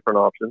try different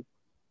options.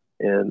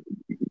 And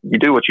you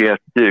do what you have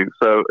to do.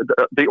 So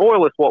the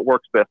oil is what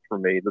works best for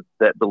me,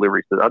 that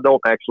delivery system. I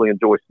don't actually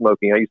enjoy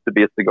smoking. I used to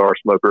be a cigar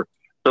smoker.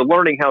 So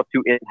learning how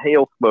to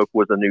inhale smoke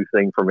was a new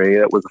thing for me.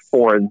 That was a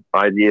foreign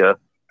idea.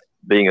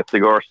 Being a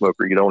cigar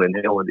smoker, you don't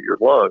inhale into your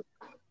lungs.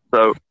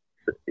 So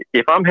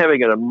if I'm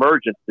having an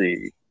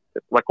emergency,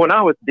 like when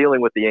I was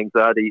dealing with the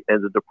anxiety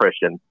and the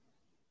depression,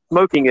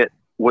 smoking it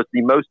was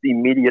the most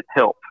immediate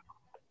help.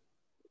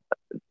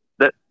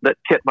 That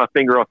kept my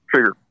finger off the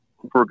trigger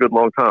for a good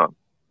long time.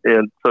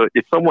 And so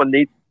if someone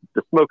needs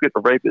to smoke it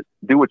or vape it,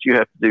 do what you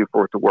have to do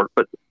for it to work.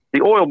 But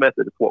the oil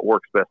method is what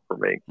works best for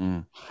me.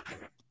 Mm.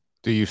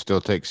 Do you still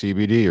take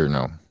CBD or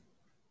no?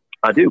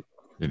 I do.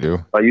 You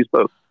do? I use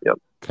both. Yep.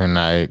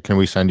 Can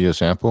we send you a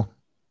sample?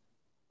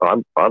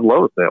 I'd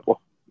love a sample.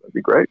 That'd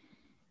be great.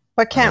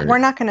 But Kent, we're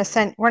not going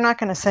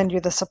to send you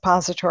the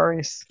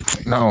suppositories.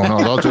 No,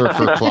 those are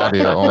for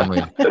Claudia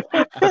only.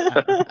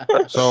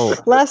 So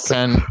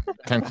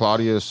can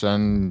Claudia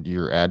send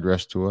your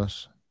address to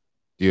us?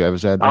 Do you have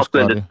his address?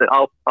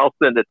 I'll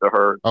send it to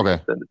her.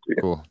 Okay. Send it to you.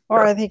 Cool.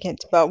 Or I think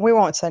but we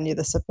won't send you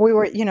this. We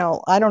were,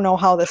 I don't know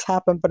how this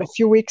happened, but a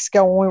few weeks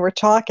ago when we were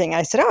talking,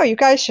 I said, "Oh, you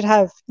guys should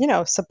have,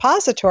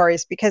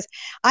 suppositories because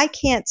I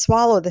can't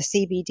swallow the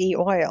CBD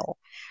oil.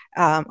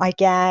 I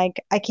gag.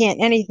 I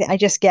can't anything. I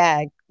just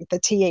gag. The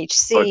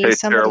THC." Okay,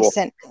 somebody terrible.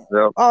 sent.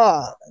 Yep.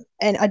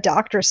 And a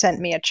doctor sent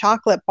me a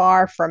chocolate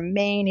bar from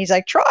Maine. He's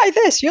like, "Try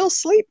this. You'll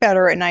sleep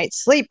better at night."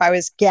 Sleep. I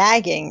was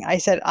gagging. I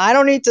said, "I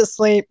don't need to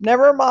sleep.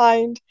 Never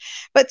mind."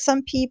 But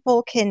some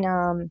people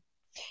can,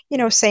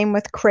 same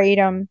with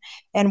kratom.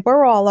 And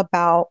we're all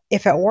about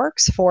if it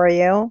works for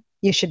you,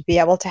 you should be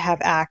able to have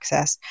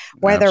access,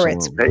 whether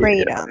Absolutely.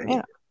 it's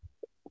kratom.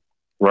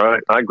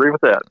 Right. I agree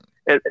with that.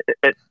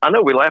 I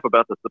know we laugh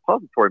about the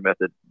suppository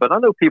method, but I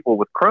know people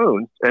with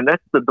Crohn's, and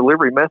that's the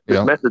delivery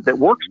method that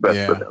works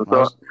best for them.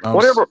 So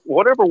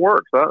whatever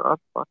works, I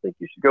think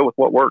you should go with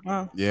what works.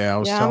 Yeah, I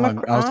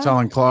was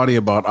telling Claudia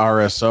about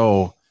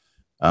RSO.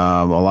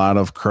 A lot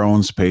of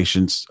Crohn's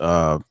patients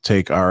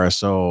take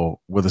RSO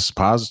with a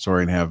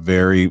suppository and have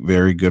very,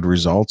 very good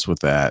results with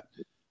that.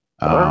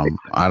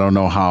 I don't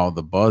know how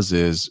the buzz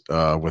is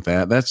with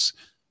that.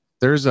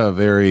 There's a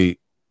very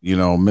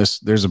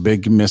there's a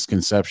big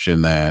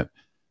misconception that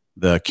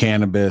the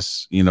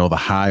cannabis, you know, the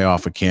high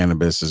off of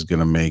cannabis is going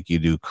to make you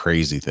do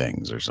crazy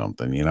things or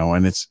something, you know,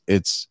 and that's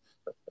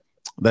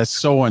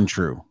so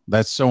untrue.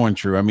 That's so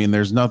untrue. I mean,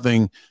 there's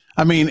nothing.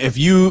 I mean, if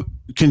you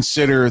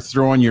consider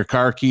throwing your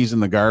car keys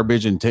in the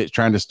garbage and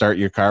trying to start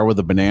your car with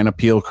a banana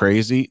peel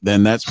crazy,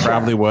 then that's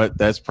probably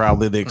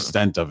the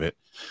extent of it.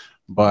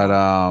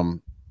 But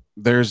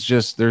there's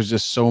just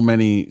so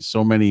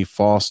many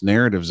false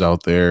narratives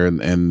out there,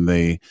 and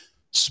they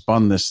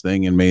spun this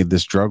thing and made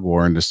this drug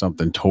war into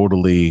something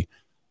totally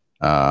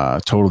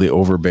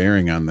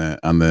overbearing on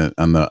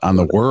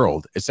the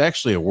world. It's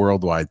actually a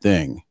worldwide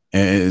thing.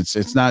 And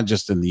it's not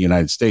just in the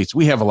United States.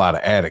 We have a lot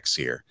of addicts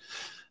here,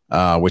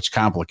 which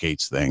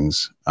complicates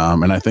things.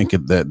 And I think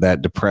that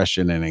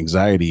depression and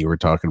anxiety you were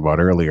talking about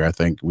earlier, I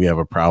think we have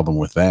a problem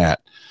with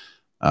that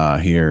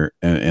here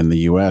in the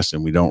U.S.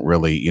 And we don't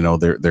really, you know,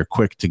 they're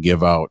quick to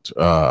give out,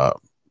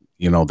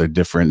 you know, their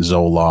different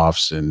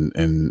Zolofts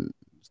and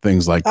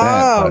things like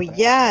that. Oh,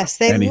 yes.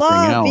 They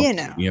love,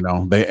 you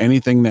know,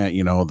 anything that,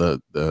 you know,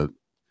 the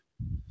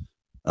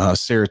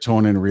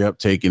serotonin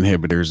reuptake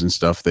inhibitors and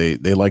stuff, they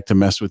like to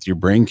mess with your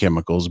brain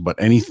chemicals,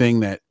 but anything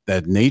that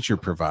nature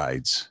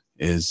provides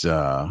is,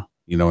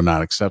 you know,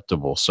 not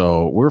acceptable.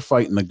 So we're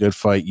fighting the good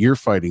fight. You're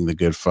fighting the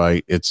good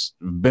fight. It's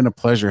been a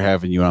pleasure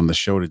having you on the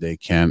show today,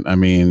 Kent. I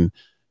mean,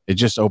 it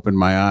just opened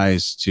my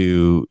eyes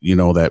to, you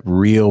know, that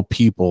real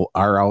people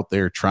are out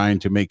there trying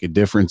to make a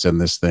difference in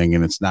this thing.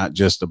 And it's not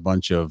just a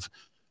bunch of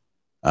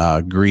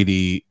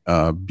greedy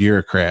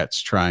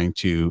bureaucrats trying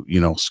to, you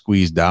know,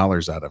 squeeze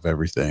dollars out of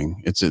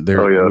everything.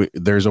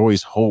 There's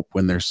always hope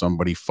when there's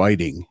somebody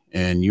fighting,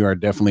 and you are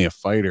definitely a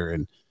fighter.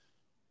 And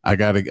I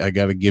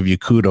gotta give you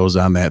kudos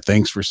on that.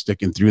 Thanks for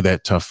sticking through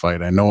that tough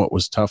fight. I know it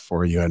was tough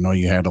for you. I know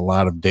you had a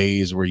lot of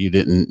days where you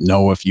didn't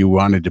know if you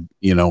wanted to,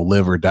 you know,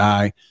 live or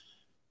die.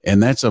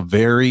 And that's a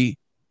very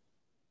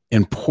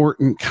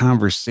important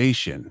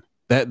conversation.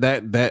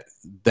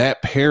 That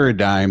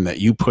paradigm that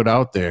you put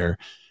out there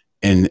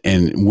and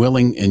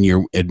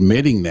you're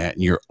admitting that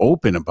and you're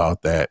open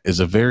about that is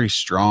a very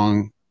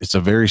strong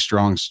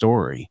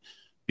story,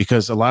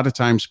 because a lot of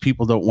times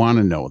people don't want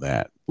to know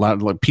that. A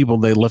lot of people,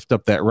 they lift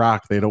up that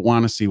rock. They don't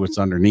want to see what's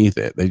underneath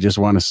it. They just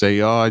want to say,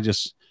 oh, I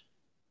just,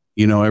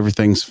 you know,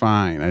 everything's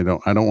fine. I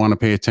don't want to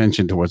pay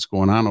attention to what's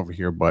going on over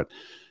here. But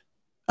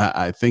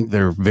I think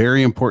they're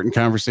very important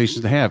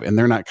conversations to have, and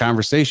they're not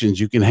conversations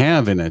you can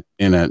have in a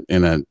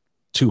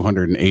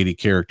 280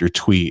 character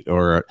tweet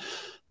or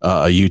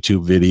a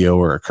YouTube video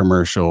or a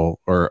commercial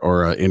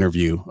or an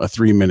interview, a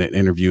 3-minute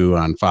interview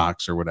on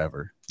Fox or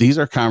whatever. These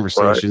are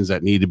conversations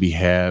that need to be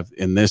had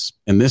in this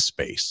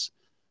space,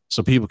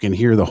 so people can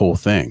hear the whole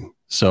thing.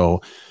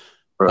 So,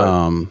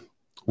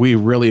 we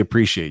really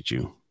appreciate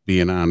you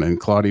being on, and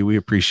Claudia, we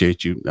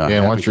appreciate you.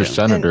 Once you're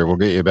senator, we'll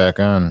get you back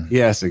on.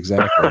 Yes,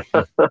 exactly.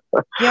 When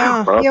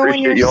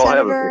you're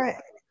senator.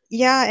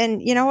 Yeah,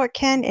 and you know what,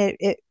 Ken?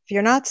 If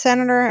you're not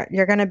senator,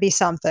 you're going to be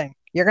something.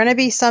 You're going to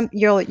be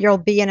you'll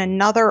be in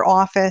another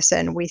office,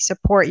 and we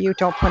support you.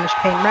 Don't Punish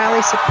Pain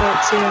Rally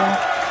supports you.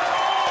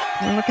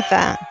 And look at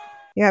that.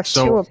 You have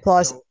 2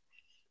 applause.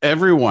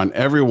 Everyone,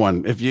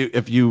 if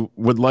you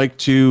would like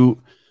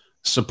to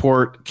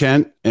support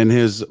Kent and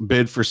his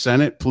bid for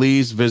Senate,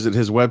 please visit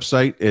his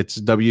website. It's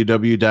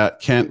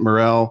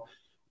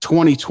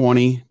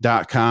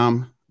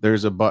www.kentmorrell2020.com.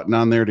 There's a button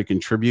on there to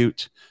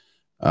contribute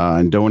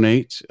and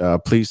donate.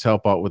 Please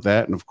help out with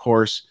that. And of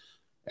course,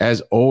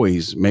 as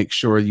always, make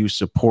sure you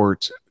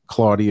support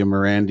Claudia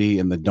Merandi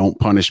and the Don't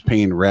Punish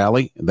Pain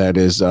Rally. That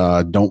is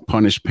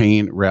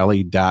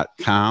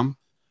don'tpunishpainrally.com,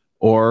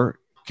 or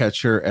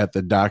catch her at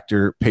the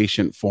Doctor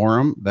Patient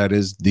Forum. That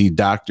is the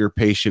Doctor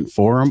Patient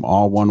Forum,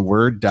 all one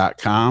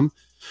word.com.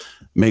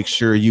 Make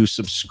sure you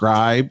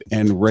subscribe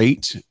and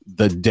rate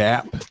the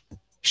DAP.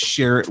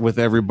 Share it with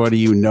everybody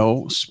you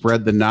know.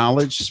 Spread the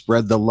knowledge,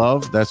 spread the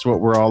love. That's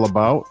what we're all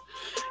about.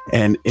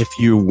 And if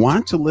you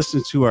want to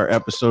listen to our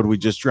episode we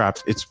just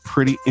dropped, it's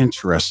pretty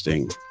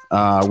interesting.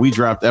 We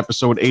dropped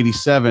episode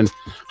 87,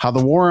 how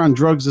the war on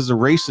drugs is a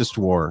racist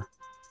war,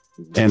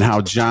 and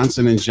how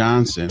Johnson &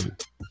 Johnson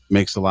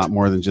makes a lot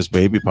more than just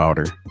baby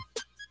powder.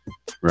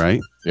 Right?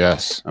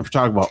 Yes. I'm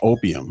talking about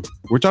opium.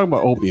 We're talking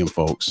about opium,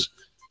 folks.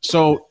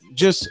 So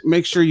just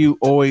make sure you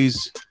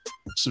always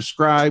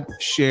subscribe,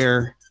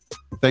 share.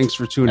 Thanks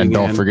for tuning in. And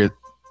don't forget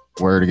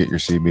where to get your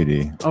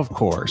CBD. Of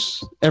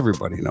course.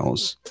 Everybody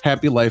knows.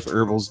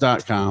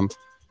 HappyLifeHerbals.com.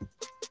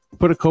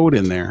 Put a code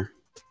in there.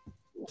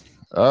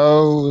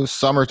 Oh,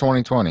 summer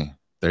 2020.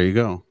 There you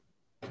go.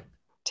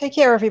 Take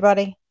care,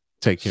 everybody.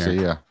 Take care.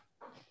 See ya.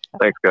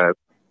 Thanks, guys.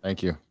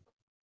 Thank you.